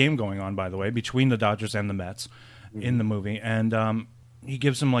actual game going on, by the way, between the Dodgers and the Mets in the movie. And he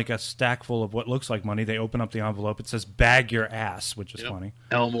gives him like a stack full of what looks like money. They open up the envelope. It says, bag your ass, which is funny.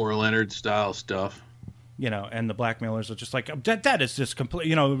 Elmore Leonard style stuff. And the blackmailers are just like, that is just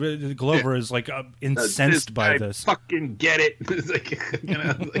complete. Glover is like incensed by this. Fucking get it. It's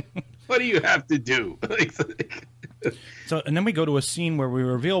like, what do you have to do? So, and then we go to a scene where we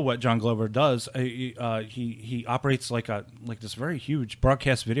reveal what John Glover does. He operates like this very huge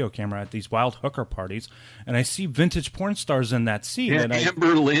broadcast video camera at these wild hooker parties, and I see vintage porn stars in that scene. Yeah, and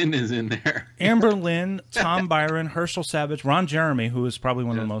Amber Lynn is in there. Amber Lynn, Tom Byron, Herschel Savage, Ron Jeremy, who is probably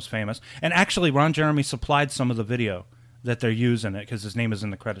one of the most famous, and actually Ron Jeremy supplied some of the video that they're using it because his name is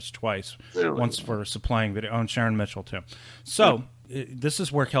in the credits twice. Really? Once for supplying video, and Sharon Mitchell too. So. This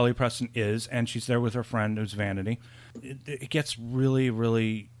is where Kelly Preston is, and she's there with her friend, who's Vanity. It gets really,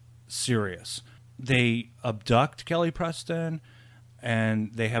 really serious. They abduct Kelly Preston,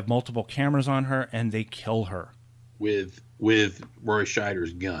 and they have multiple cameras on her, and they kill her. With Roy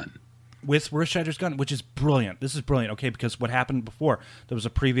Scheider's gun. With Roy Scheider's gun, which is brilliant. This is brilliant, okay, because what happened before, there was a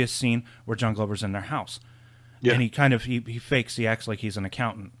previous scene where John Glover's in their house. Yeah. And he fakes, he acts like he's an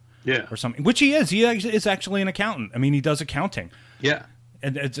accountant. Yeah. Or something, which he is. He is actually an accountant. I mean, he does accounting. Yeah.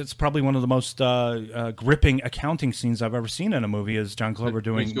 And it's probably one of the most gripping accounting scenes I've ever seen in a movie is John Glover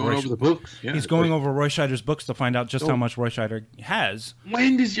doing... He's going over the books. Yeah, he's going over Roy Scheider's books to find out just how much Roy Scheider has.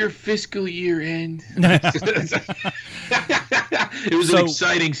 When does your fiscal year end? It was an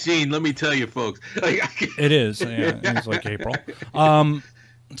exciting scene, let me tell you, folks. It is. Yeah, it's like April.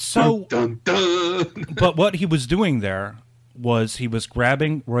 So, dun, dun, dun. But what he was doing there was he was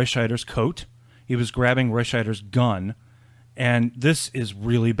grabbing Roy Scheider's coat, he was grabbing Roy Scheider's gun, and this is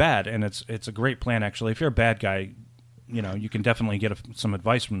really bad. And it's a great plan, actually. If you're a bad guy, you can definitely get some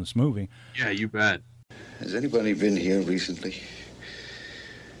advice from this movie. Yeah, you bet. Has anybody been here recently?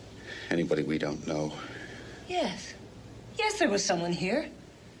 Anybody we don't know? Yes, there was someone here.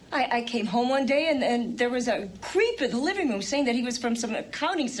 I came home one day and there was a creep in the living room saying that he was from some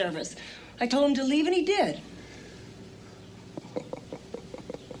accounting service. I told him to leave and he did.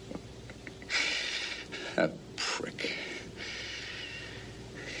 That prick.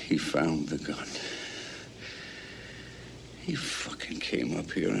 He found the gun. He fucking came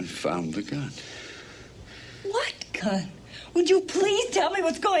up here and found the gun. What gun? Would you please tell me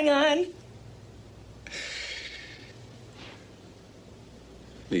what's going on?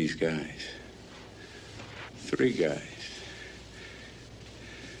 These guys. 3 guys.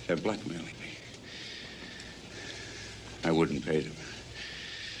 They're blackmailing me. I wouldn't pay them.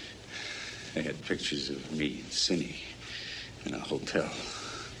 They had pictures of me and Cindy in a hotel.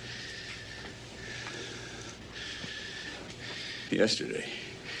 Yesterday,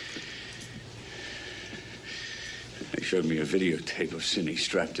 they showed me a videotape of Cindy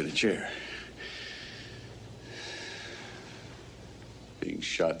strapped in a chair, being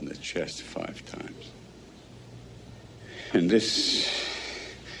shot in the chest 5 times. And this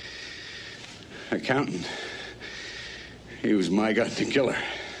accountant He was my gun to kill her.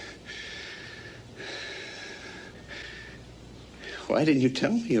 Why didn't you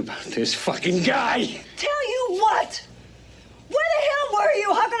tell me about this fucking guy? Tell you what? Where the hell were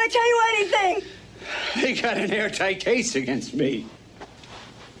you? How can I tell you anything? They got an airtight case against me.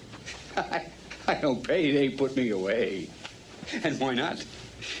 I don't pay, they put me away. And why not?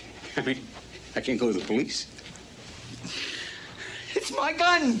 I mean, I can't go to the police. It's my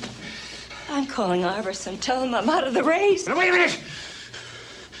gun. I'm calling Iverson. Tell him I'm out of the race. Now, wait a minute.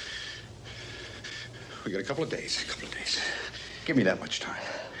 We got a couple of days. Give me that much time.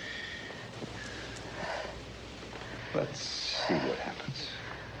 Let's see what happens.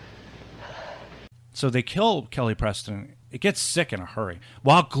 So they kill Kelly Preston. It gets sick in a hurry.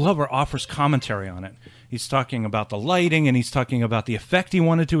 While Glover offers commentary on it. He's talking about the lighting, and he's talking about the effect he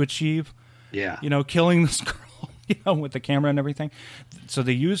wanted to achieve. Yeah. You know, killing this girl, with the camera and everything. So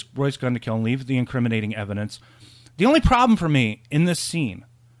they use Roy's gun to kill and leave the incriminating evidence. The only problem for me in this scene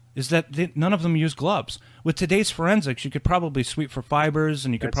is that none of them use gloves. With today's forensics, you could probably sweep for fibers,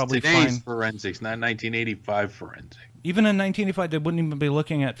 and you could probably today's find forensics, not 1985 forensics. Even in 1985, they wouldn't even be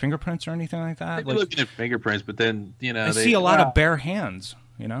looking at fingerprints or anything like that. They'd be looking at fingerprints, but then I see a lot of bare hands.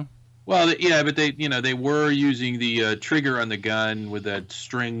 You know. Well, yeah, but they were using the trigger on the gun with that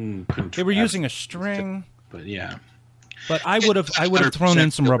string. They were using a string. But yeah. But I would have thrown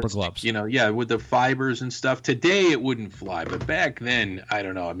in some rubber gloves. You know, yeah, with the fibers and stuff. Today it wouldn't fly, but back then, I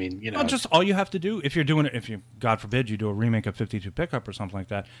don't know. I mean, you know, well, just all you have to do if you're doing it, if you, God forbid, you do a remake of 52 Pickup or something like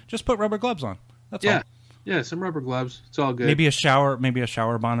that, just put rubber gloves on. That's all. Yeah, some rubber gloves. It's all good. Maybe a shower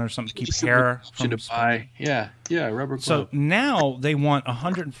bonnet or something to keep hair from. Yeah, rubber gloves. So now they want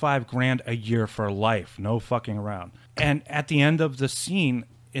 $105,000 a year for life, no fucking around. And at the end of the scene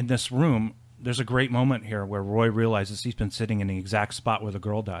in this room, there's a great moment here where Roy realizes he's been sitting in the exact spot where the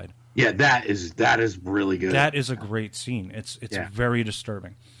girl died. Yeah, that is really good. That is a great scene. It's very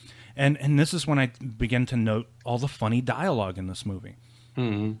disturbing. And this is when I begin to note all the funny dialogue in this movie.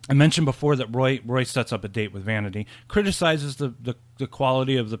 Mm-hmm. I mentioned before that Roy sets up a date with Vanity, criticizes the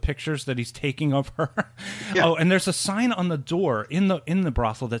quality of the pictures that he's taking of her. Yeah. Oh, and there's a sign on the door in the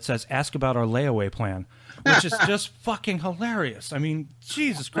brothel that says, "Ask about our layaway plan," which is just fucking hilarious. I mean,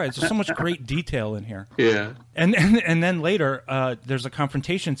 Jesus Christ, there's so much great detail in here. Yeah. And then later, there's a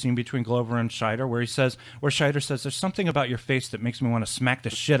confrontation scene between Glover and Scheider where Scheider says, "There's something about your face that makes me want to smack the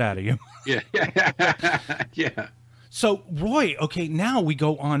shit out of you." Yeah. Yeah. So Roy, okay, now we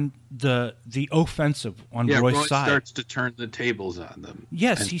go on the offensive on Roy's Roy side. Starts to turn the tables on them.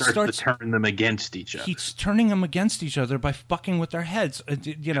 Yes, and he starts to turn them against each other. He's turning them against each other by fucking with their heads.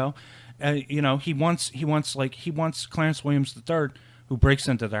 He wants Clarence Williams III, who breaks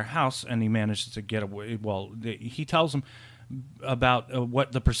into their house and he manages to get away. Well, he tells them about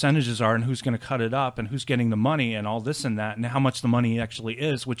what the percentages are and who's going to cut it up and who's getting the money and all this and that and how much the money actually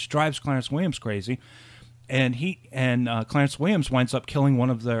is, which drives Clarence Williams crazy. And Clarence Williams winds up killing one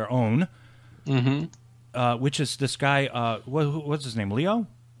of their own, which is this guy. What's his name? Leo.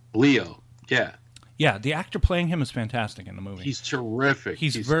 Yeah. Yeah. The actor playing him is fantastic in the movie. He's terrific.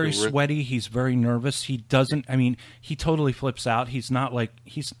 He's very sweaty. He's very nervous. He doesn't. I mean, he totally flips out. He's not like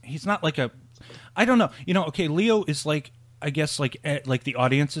a. I don't know. You know. Okay. Leo is like, I guess like the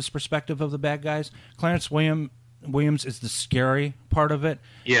audience's perspective of the bad guys. Clarence Williams is the scary part of it.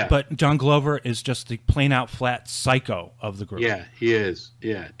 Yeah. But John Glover is just the plain out flat psycho of the group. Yeah, he is.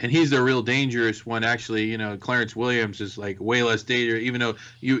 Yeah. And he's the real dangerous one. Actually, you know, Clarence Williams is like way less dangerous, even though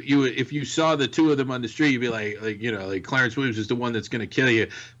you if you saw the two of them on the street, you'd be like Clarence Williams is the one that's going to kill you,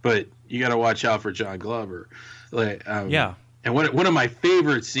 but you got to watch out for John Glover. Yeah. And one of my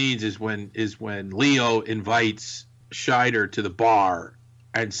favorite scenes is when Leo invites Scheider to the bar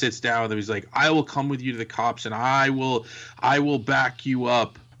and sits down with him. He's like, "I will come with you to the cops, and I will back you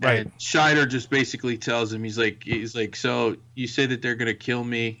up." Right. And Scheider just basically tells him, he's like, "So you say that they're gonna kill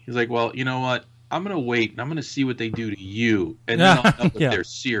me?" He's like, "Well, you know what? I'm gonna wait, and I'm gonna see what they do to you, and then I'll know if they're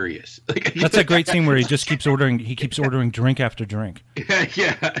serious." That's a great scene where he just keeps ordering drink after drink.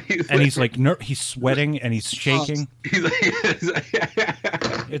 Yeah. He's like he's sweating and he's shaking.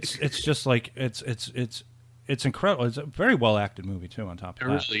 It's just like it's incredible. It's a very well acted movie too. On top of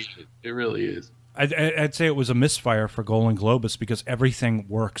that, it really is. I'd say it was a misfire for Golan Globus because everything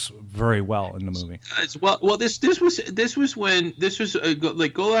works very well in the movie. Well, this was Golan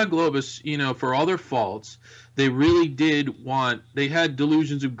Globus. You know, for all their faults, they really did want. They had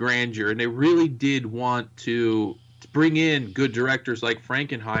delusions of grandeur, and they really did want to bring in good directors like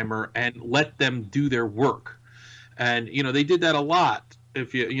Frankenheimer and let them do their work. And you know, they did that a lot.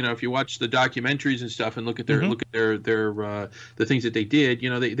 if you watch the documentaries and stuff and look at their the things that they did,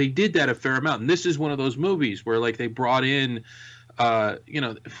 they did that a fair amount. And this is one of those movies where like they brought in they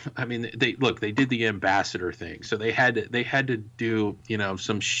did the ambassador thing, so they had to do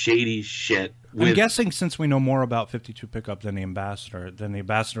some shady shit. I'm guessing since we know more about 52 Pickup than the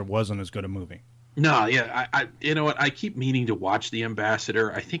ambassador wasn't as good a movie. No, yeah, I you know what? I keep meaning to watch The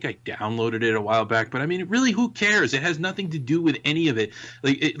Ambassador. I think I downloaded it a while back, but I mean, really, who cares? It has nothing to do with any of it.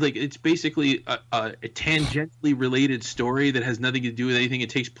 It's basically a tangentially related story that has nothing to do with anything. It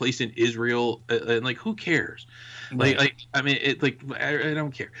takes place in Israel, and like, who cares? Right. I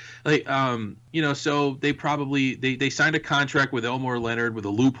don't care. So they probably they signed a contract with Elmore Leonard with a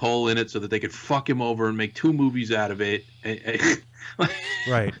loophole in it so that they could fuck him over and make 2 movies out of it.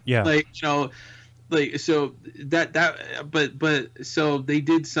 Right. Yeah. So they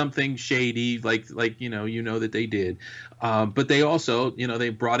did something shady, that they did, but they also, they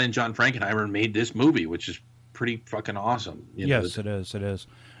brought in John Frankenheimer and made this movie, which is pretty fucking awesome. Yes, it is,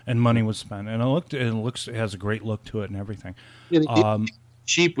 and money was spent, and it has a great look to it and everything.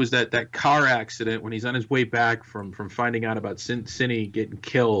 Cheap was that car accident when he's on his way back from finding out about Cindy getting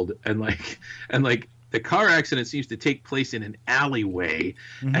killed, and the car accident seems to take place in an alleyway,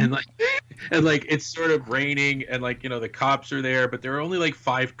 and it's sort of raining, and the cops are there, but there are only like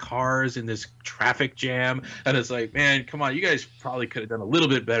 5 cars in this traffic jam, and it's like, man, come on, you guys probably could have done a little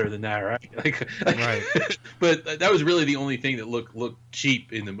bit better than that, right? Right. But that was really the only thing that looked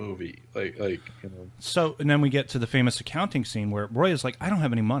cheap in the movie, So, and then we get to the famous accounting scene where Roy is like, I don't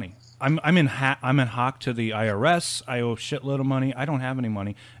have any money. I'm in hock to the IRS. I owe a shitload of money. I don't have any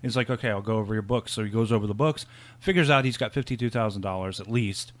money. He's like, okay, I'll go over your books. So he goes over the books, figures out he's got $52,000 at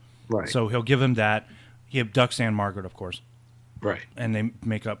least. Right. So he'll give him that. He abducts Ann-Margret, of course. Right. And they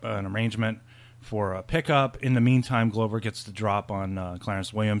make up an arrangement for a pickup. In the meantime, Glover gets the drop on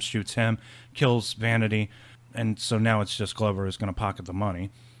Clarence Williams, shoots him, kills Vanity, and so now it's just Glover who's going to pocket the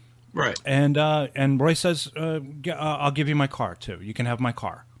money. Right. And Roy says, I'll give you my car too. You can have my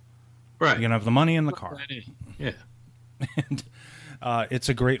car. Right. You can have the money in the car. Yeah. And it's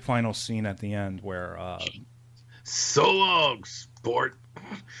a great final scene at the end where so long, sport.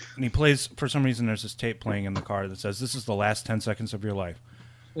 And he plays, for some reason there's this tape playing in the car that says, this is the last 10 seconds of your life.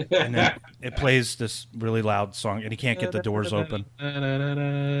 And then it plays this really loud song, and he can't get the doors open. And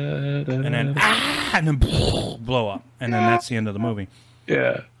then blow up. And then that's the end of the movie.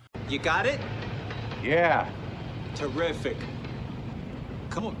 Yeah. You got it? Yeah. Terrific.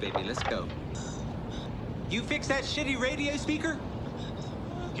 Come on, baby, let's go. You fix that shitty radio speaker?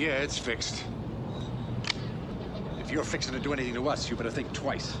 Yeah, it's fixed. If you're fixing to do anything to us, you better think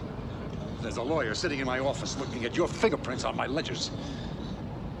twice. There's a lawyer sitting in my office looking at your fingerprints on my ledgers.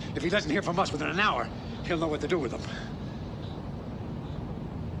 If he doesn't hear from us within an hour, he'll know what to do with them.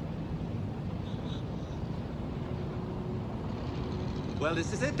 Well,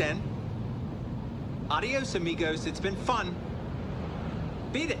 this is it then. Adios, amigos. It's been fun.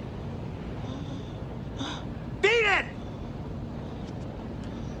 Beat it. Beat it!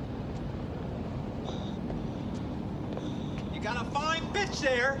 You got a fine bitch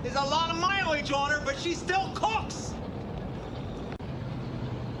there. There's a lot of mileage on her, but she still cooks.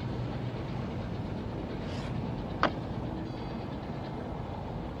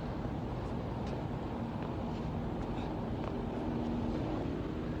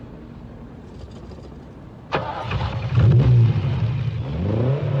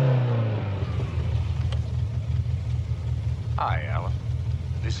 Hi, Alan.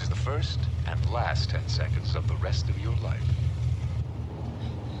 This is the first and last 10 seconds of the rest of your life.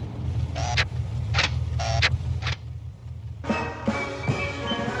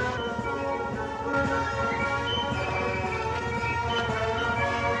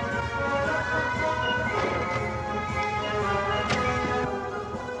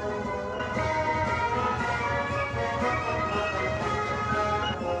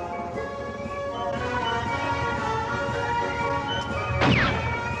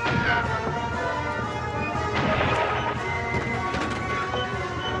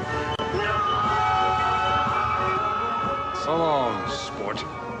 So long, sport.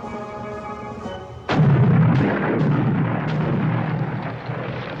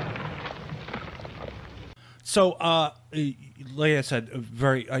 So, like I said,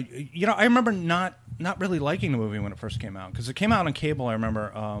 I remember not really liking the movie when it first came out, because it came out on cable. I remember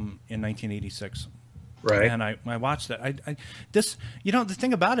in 1986, right? And I watched that. The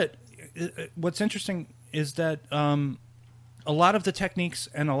thing about it, what's interesting is that a lot of the techniques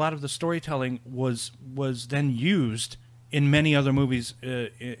and a lot of the storytelling was then used in many other movies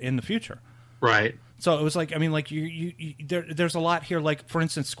in the future. Right. So it was like, I mean, like there's a lot here. Like, for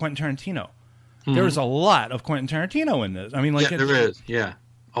instance, Quentin Tarantino. Mhm. There is a lot of Quentin Tarantino in this. I mean, like, yeah, there is. Yeah,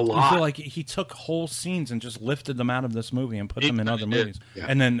 a lot. I feel like he took whole scenes and just lifted them out of this movie and put them in other movies. Yeah.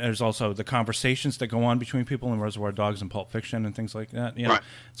 And then there's also the conversations that go on between people in Reservoir Dogs and Pulp Fiction and things like that. You know, Right.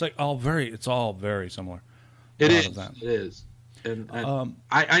 it's like it's all very similar. It A lot is. of that. It is. And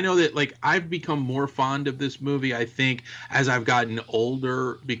I know that, like, I've become more fond of this movie, I think, as I've gotten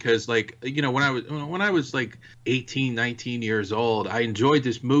older, because, like, you know, when I was like 18, 19 years old, I enjoyed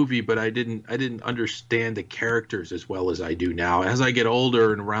this movie, but I didn't understand the characters as well as I do now. As I get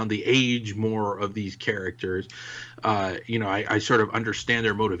older and around the age more of these characters, you know, I sort of understand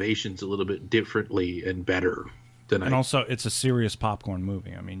their motivations a little bit differently and better than And also, it's a serious popcorn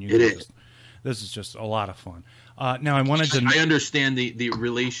movie. I mean, this is just a lot of fun. Now, I wanted to. I understand the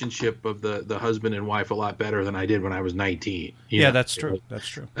relationship of the husband and wife a lot better than I did when I was 19. You know? That's true. That's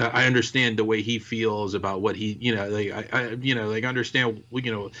true. I understand the way he feels about what he, you know, like I understand,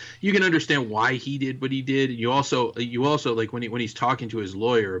 you know, you can understand why he did what he did. You also like when he's talking to his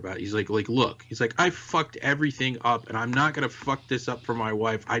lawyer about, he's like, look, he's like, I fucked everything up, and I'm not gonna fuck this up for my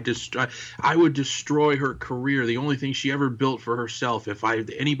wife. I would destroy her career. The only thing she ever built for herself. If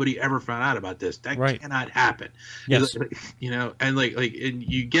anybody ever found out about this, that cannot happen. Yes. You know, and and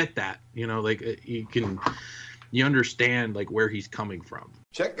you get that, you know, like you understand like where he's coming from.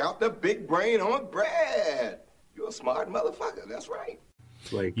 Check out the big brain on Brad. You're a smart motherfucker. That's right.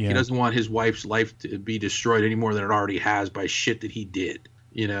 Like, he doesn't want his wife's life to be destroyed any more than it already has by shit that he did,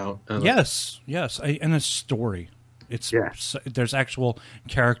 you know? Yes. And a story. There's actual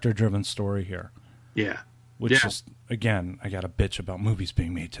character-driven story here. Yeah. Which is, again, I got a bitch about movies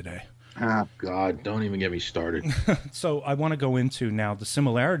being made today. Oh, God, don't even get me started. So I want to go into now the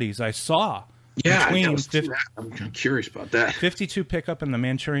similarities I saw. Yeah, between I'm curious about that. 52 Pickup and The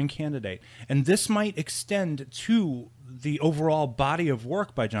Manchurian Candidate. And this might extend to the overall body of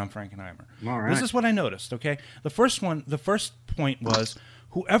work by John Frankenheimer. All right. This is what I noticed, okay? The first point was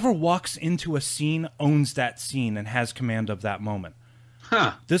whoever walks into a scene owns that scene and has command of that moment.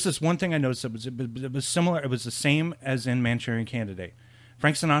 Huh. This is one thing I noticed. It was similar. It was the same as in Manchurian Candidate.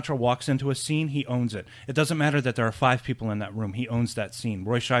 Frank Sinatra walks into a scene, he owns it. It doesn't matter that there are 5 people in that room. He owns that scene.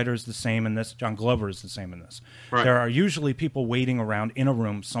 Roy Scheider is the same in this. John Glover is the same in this. Right. There are usually people waiting around in a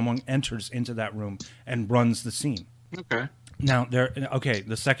room. Someone enters into that room and runs the scene. Okay. Now,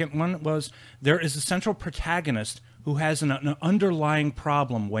 the second one was there is a central protagonist who has an underlying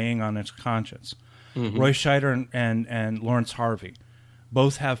problem weighing on his conscience. Mm-hmm. Roy Scheider and Lawrence Harvey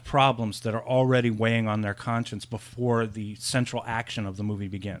both have problems that are already weighing on their conscience before the central action of the movie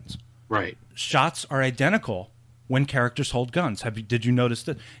begins. Right. Shots are identical when characters hold guns. Did you notice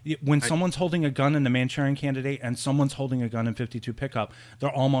that when someone's holding a gun in The Manchurian Candidate and someone's holding a gun in 52 Pickup,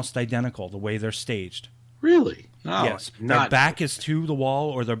 they're almost identical the way they're staged. Really? No, yes. Their back is to the wall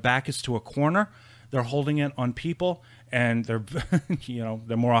or their back is to a corner. They're holding it on people, and they're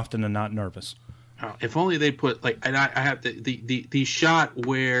they're more often than not nervous. If only they put and I have the shot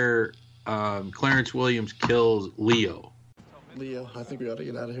where Clarence Williams kills Leo. Leo, I think we ought to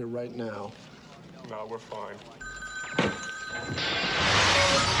get out of here right now. No, we're fine.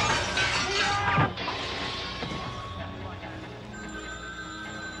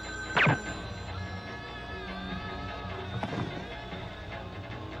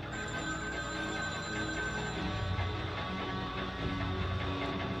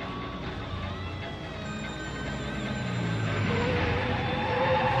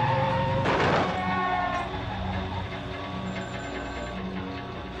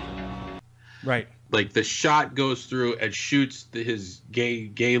 Right. Like the shot goes through and shoots his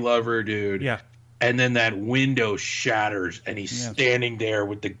gay lover dude. Yeah. And then that window shatters and he's standing there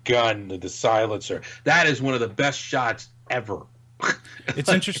with the gun, the silencer. That is one of the best shots ever. It's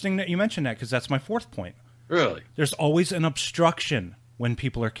interesting that you mentioned that because that's my fourth point. Really? There's always an obstruction when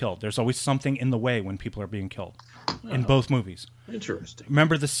people are killed. There's always something in the way when people are being killed in both movies. Interesting.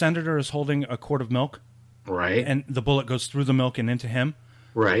 Remember the senator is holding a quart of milk? Right. And the bullet goes through the milk and into him?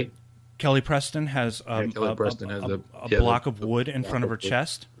 Right. Kelly Preston has a block of wood in front of her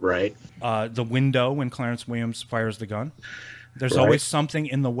chest. Right. The window when Clarence Williams fires the gun. There's always something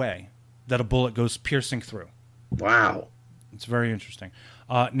in the way that a bullet goes piercing through. Wow. It's very interesting.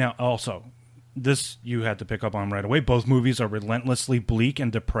 Now, also, this you had to pick up on right away. Both movies are relentlessly bleak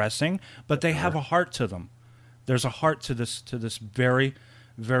and depressing, but they have a heart to them. There's a heart to this very,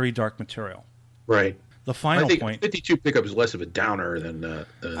 very dark material. Right. The final point. 52 Pickup is less of a downer than.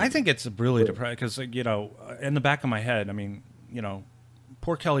 I think it's really depressing because in the back of my head, I mean,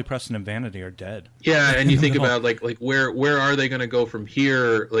 Poor Kelly Preston and Vanity are dead. Yeah, and you think about like where are they going to go from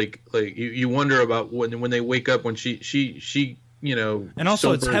here? Like you wonder about when they wake up when she you know. And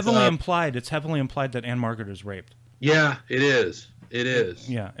also, it's heavily up. implied. It's heavily implied that Ann-Margret is raped. Yeah, it is. It is.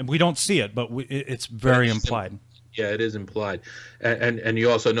 Yeah, and we don't see it, but it's very implied. Yeah, it is implied, and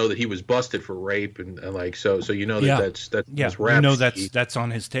you also know that he was busted for rape, and like so you know that's you know that's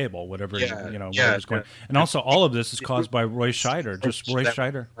on his table, whatever whatever's going. And also, all of this is caused by Roy Scheider, just Roy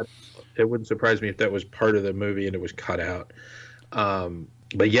Scheider. It wouldn't surprise me if that was part of the movie and it was cut out.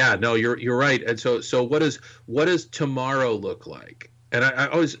 But yeah, no, you're right. And so what does tomorrow look like? And I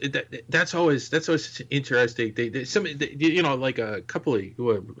always that's always interesting. You know, like a couple of, I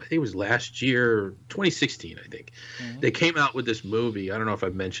think it was last year, 2016, I think, they came out with this movie. I don't know if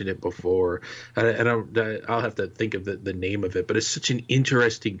I've mentioned it before, and I'll have to think of the name of it. But it's such an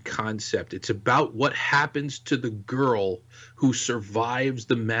interesting concept. It's about what happens to the girl who survives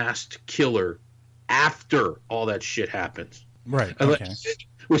the masked killer after all that shit happens. Right. Okay.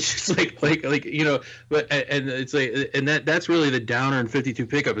 Which is like you know, but and it's like, and that's really the downer in 52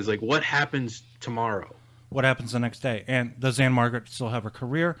 Pickup is like, what happens tomorrow? What happens the next day? And does Ann-Margret still have her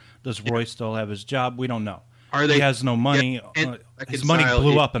career? Does Roy still have his job? We don't know. He has no money. His money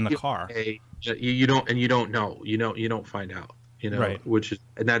blew up in the car. You don't know. You don't find out. You know, right. Which is,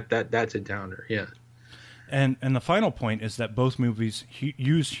 and that's a downer. Yeah. And the final point is that both movies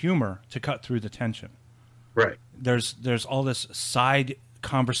use humor to cut through the tension. Right. There's all this side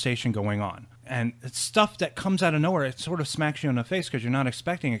conversation going on, and it's stuff that comes out of nowhere. It sort of smacks you in the face because you're not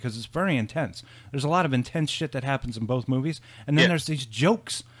expecting it, because it's very intense. There's a lot of intense shit that happens in both movies, and then there's these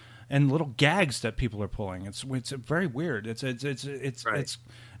jokes and little gags that people are pulling. It's very weird. It's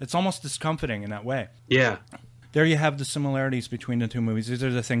almost discomforting in that way. Yeah. There you have the similarities between the two movies. These are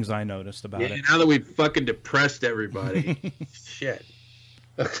the things I noticed about it. Now that we've fucking depressed everybody. Shit.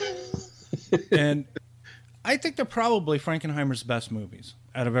 And I think they're probably Frankenheimer's best movies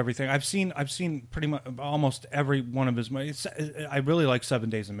out of everything. I've seen pretty much almost every one of his movies. I really like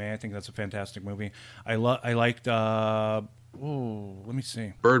 7 Days in May. I think that's a fantastic movie. I liked let me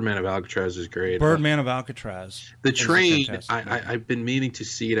see. Birdman of Alcatraz is great. Birdman of Alcatraz. The Train, I've been meaning to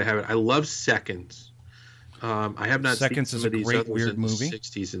see it. I haven't. I love Seconds. I have not Seconds seen is a great weird movie.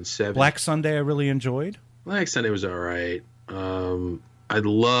 60s and 70s. Black Sunday I really enjoyed. Black Sunday was all right. I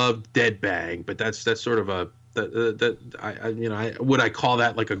love Dead Bang, but that's sort of a would I call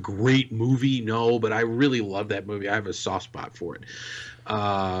that like a great movie? No, but I really love that movie. I have a soft spot for it,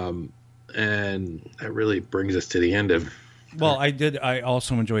 and that really brings us to the end of. Well, I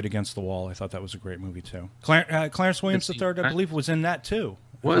also enjoyed Against the Wall. I thought that was a great movie too. Clarence Williams III, I believe, was in that too.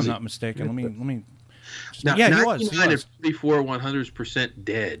 If I'm not mistaken. Let me. Now, yeah, he was. 34 100%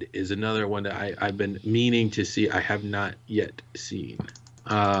 Dead is another one that I've been meaning to see. I have not yet seen.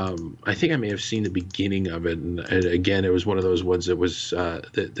 I think I may have seen the beginning of it, and again, it was one of those ones that was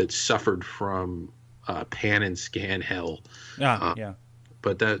that suffered from pan and scan hell. Yeah.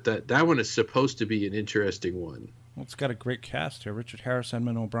 But that one is supposed to be an interesting one. Well, it's got a great cast here: Richard Harris,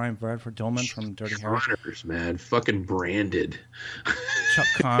 Edmund O'Brien, Bradford Dillman from Dirty Harry. Connors, man, fucking branded. Chuck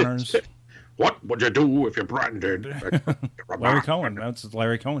Connors. What would you do if you're branded? Larry Cohen. That's the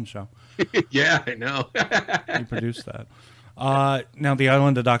Larry Cohen show. Yeah, I know. He produced that. Now, The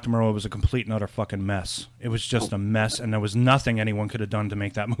Island of Dr. Moreau was a complete and utter fucking mess. It was just a mess, and there was nothing anyone could have done to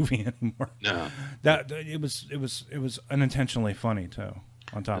make that movie anymore. No. It was unintentionally funny too.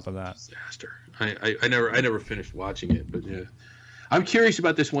 On top of that, disaster. I never finished watching it, but yeah. I'm curious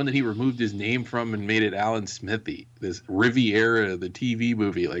about this one that he removed his name from and made it Alan Smithy. This Riviera, the TV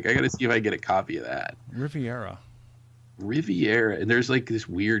movie. Like, I got to see if I get a copy of that. Riviera, and there's like this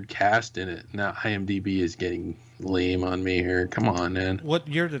weird cast in it. Now IMDb is getting lame on me here. Come on, man. What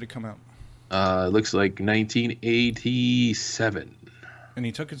year did it come out? It looks like 1987. And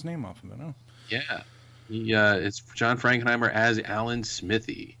he took his name off of it, huh? Yeah. It's John Frankenheimer as Alan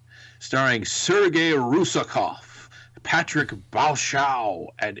Smithy, starring Sergei Rusakov, Patrick Balshaw,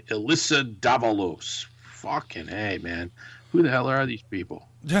 and Elissa Davalos. Fucking A, man. Who the hell are these people?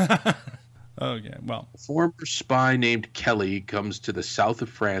 Oh, yeah, well. A former spy named Kelly comes to the south of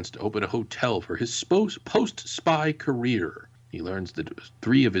France to open a hotel for his post-spy career. He learns that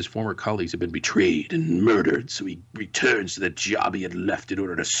 3 of his former colleagues have been betrayed and murdered, so he returns to the job he had left in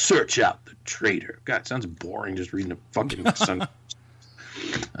order to search out the traitor. God, it sounds boring just reading a fucking... I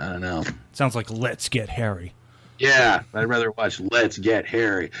don't know. Sounds like Let's Get Harry. Yeah, I'd rather watch Let's Get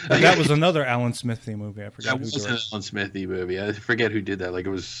Harry. That was another Alan Smithy movie. I forgot who was directed. An Alan Smithy movie. I forget who did that. Like, it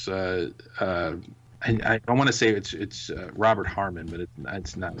was. I want to say it's Robert Harmon, but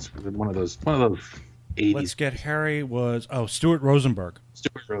it's not. It's one of those Let's Get Harry was Stuart Rosenberg.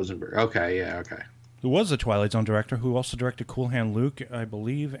 Stuart Rosenberg. Okay, yeah, okay. Who was a Twilight Zone director who also directed Cool Hand Luke, I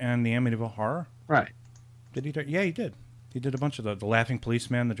believe, and The Amityville Horror. Right. Did he? Yeah, he did. He did a bunch of the Laughing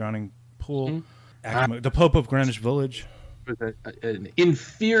Policeman, The Drowning Pool, The Pope of Greenwich Village. An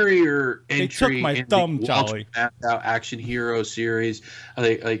inferior entry. They took my thumb, Charlie. Action hero series.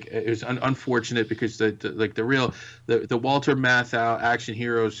 Like it was unfortunate because the Walter Matthau action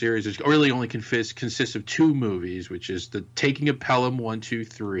hero series is really only consists of 2 movies, which is the Taking of Pelham 1, 2,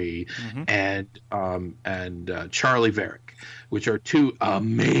 3, and Charlie Varick, which are 2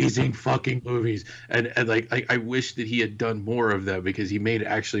 amazing fucking movies. And I wish that he had done more of them because he made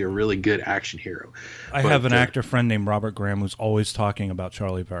actually a really good action hero. I have an actor friend named Robert Graham who's always talking about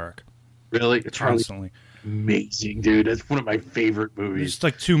Charlie Varick. Really? Constantly. Amazing, dude. That's one of my favorite movies. There's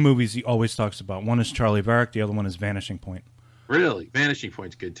like 2 movies he always talks about. One is Charlie Varick, the other one is Vanishing Point. Really? Vanishing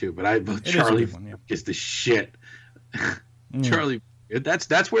Point's good too, but Charlie is the shit. Charlie,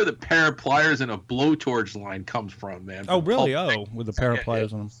 that's where the pair of pliers and a blowtorch line comes from, man. Oh, really? With a pair of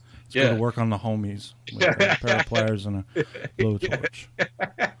pliers on them. It's going to work on the homies with a pair of pliers and a blowtorch.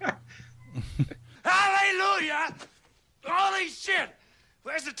 Hallelujah! Holy shit!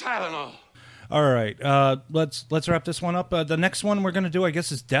 Where's the Tylenol? All right, let's wrap this one up. The next one we're gonna do, I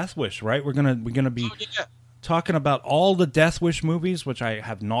guess, is Death Wish, right? We're gonna be talking about all the Death Wish movies, which I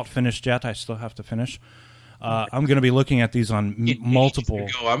have not finished yet. I still have to finish. I'm gonna be looking at these on multiple.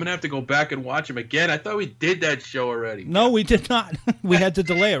 I'm gonna have to go back and watch them again. I thought we did that show already. No, we did not. We had to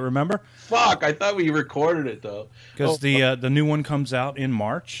delay it. Remember? Fuck! I thought we recorded it though. Because the new one comes out in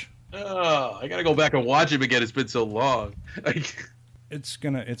March. Oh, I gotta go back and watch him again. It's been so long. It's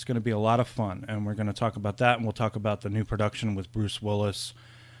gonna be a lot of fun, and we're gonna talk about that, and we'll talk about the new production with Bruce Willis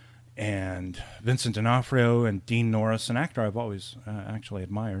and Vincent D'Onofrio and Dean Norris, an actor I've always actually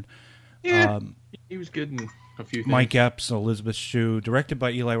admired. Yeah, he was good in a few things. Mike Epps, Elizabeth Shue, directed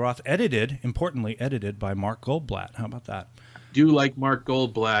by Eli Roth, importantly edited by Mark Goldblatt. How about that? Do like Mark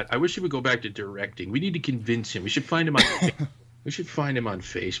Goldblatt. I wish he would go back to directing. We need to convince him. We should find him on. We should find him on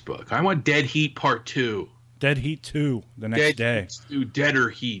Facebook. I want Dead Heat Part 2. Dead Heat 2 the next day. Deader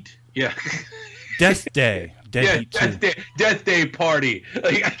Heat. Yeah. Death Day. Dead Heat 2. Death Day Party.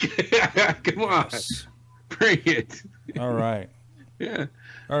 Come on. Yes. Bring it. All right. Yeah.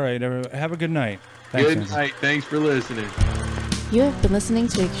 All right. Have a good night. Thanks, good night. Thanks for listening. You have been listening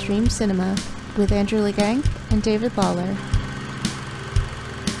to Extreme Cinema with Andrew Legang and David Lawler.